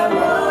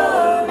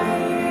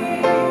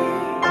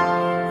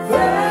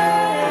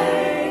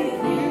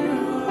 Thank you,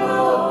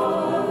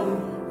 Lord,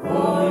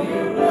 for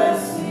your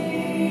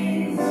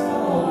blessings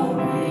on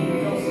me.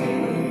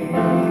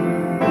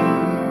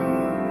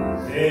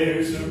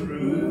 There's a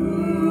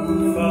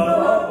roof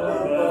up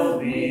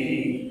above me,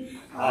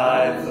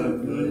 I've a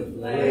good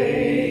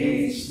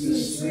place to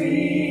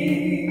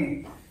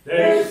sleep.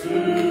 There's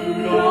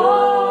food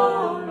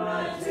on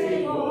my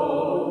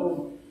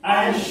table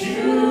and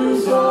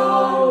shoes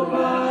on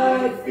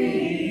my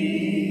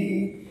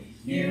feet.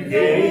 You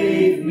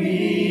gave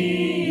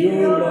me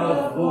your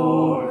love,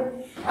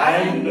 Lord,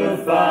 and a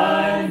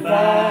fine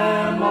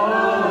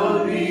family.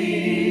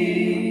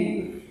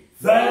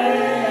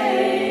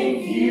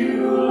 Thank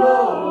you,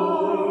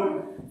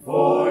 Lord,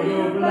 for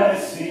your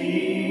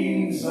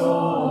blessings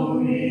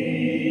on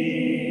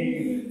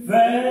me.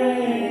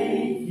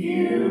 Thank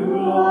you,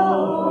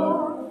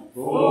 Lord,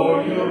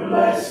 for your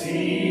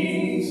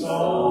blessings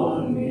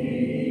on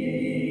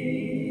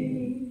me.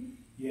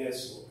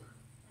 Yes, Lord.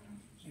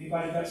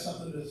 Anybody got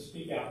something to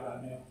speak out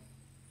right now?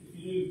 If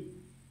you do,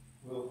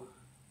 we'll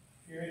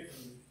hear it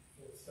and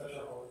it'll touch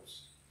our hearts.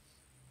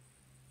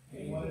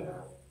 Anyone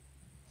else?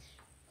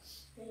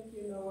 Thank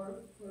you, Lord,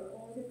 for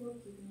all the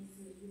forgiveness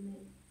that you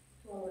make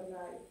to our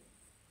life.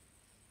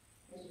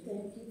 And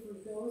thank you for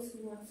those who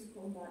want to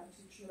come back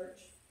to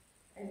church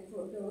and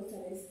for those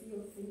that are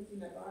still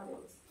thinking about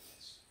it.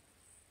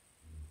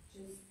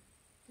 Just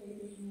take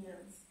the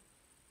hands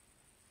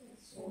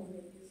and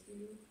make this to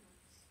you.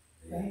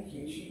 Thank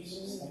you,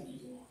 Jesus. Thank you,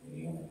 Lord.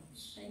 Anyone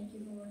else? Thank you,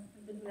 Lord,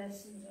 for the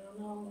blessings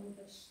on all of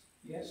us.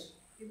 Yes.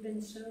 You've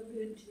been so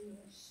good to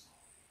us.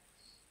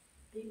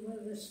 Be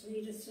with us,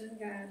 lead us, and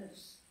guide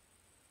us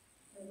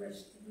the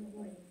rest of the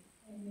way.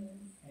 Amen.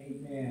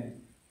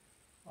 Amen.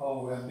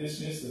 Oh, well,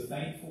 dismiss the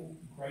thankful,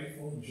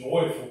 grateful,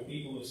 joyful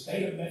people of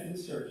Statham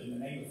Methodist Church in the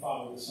name of the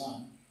Father, the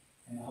Son,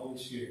 and the Holy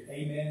Spirit.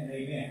 Amen and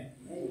amen.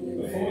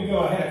 Amen. Before we go,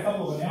 I had a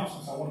couple of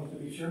announcements I wanted to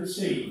be sure to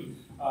see.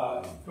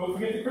 Don't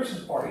forget the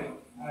Christmas party.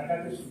 I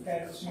got this from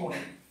Pat this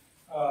morning.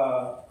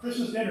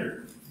 Christmas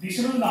dinner,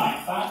 December the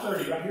 9th,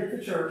 5:30, right here at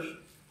the church.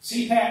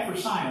 See Pat for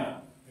sign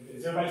up.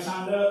 Is everybody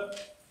signed up?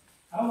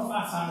 I don't know if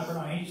I signed up or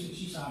not. Angie said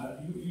she signed up.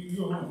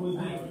 You were going to believe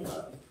me.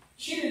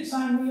 She didn't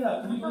sign me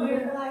up. Can you believe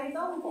it?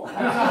 I'll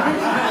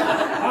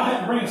have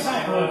to bring a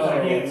sack loads,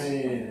 I guess.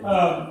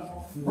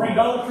 Bring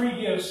Dollar Tree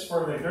gifts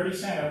for the Dirty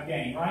Santa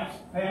game, right,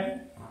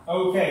 Pat?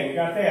 Okay, we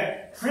got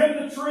that. Trim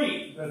the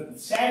tree the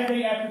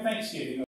Saturday after Thanksgiving.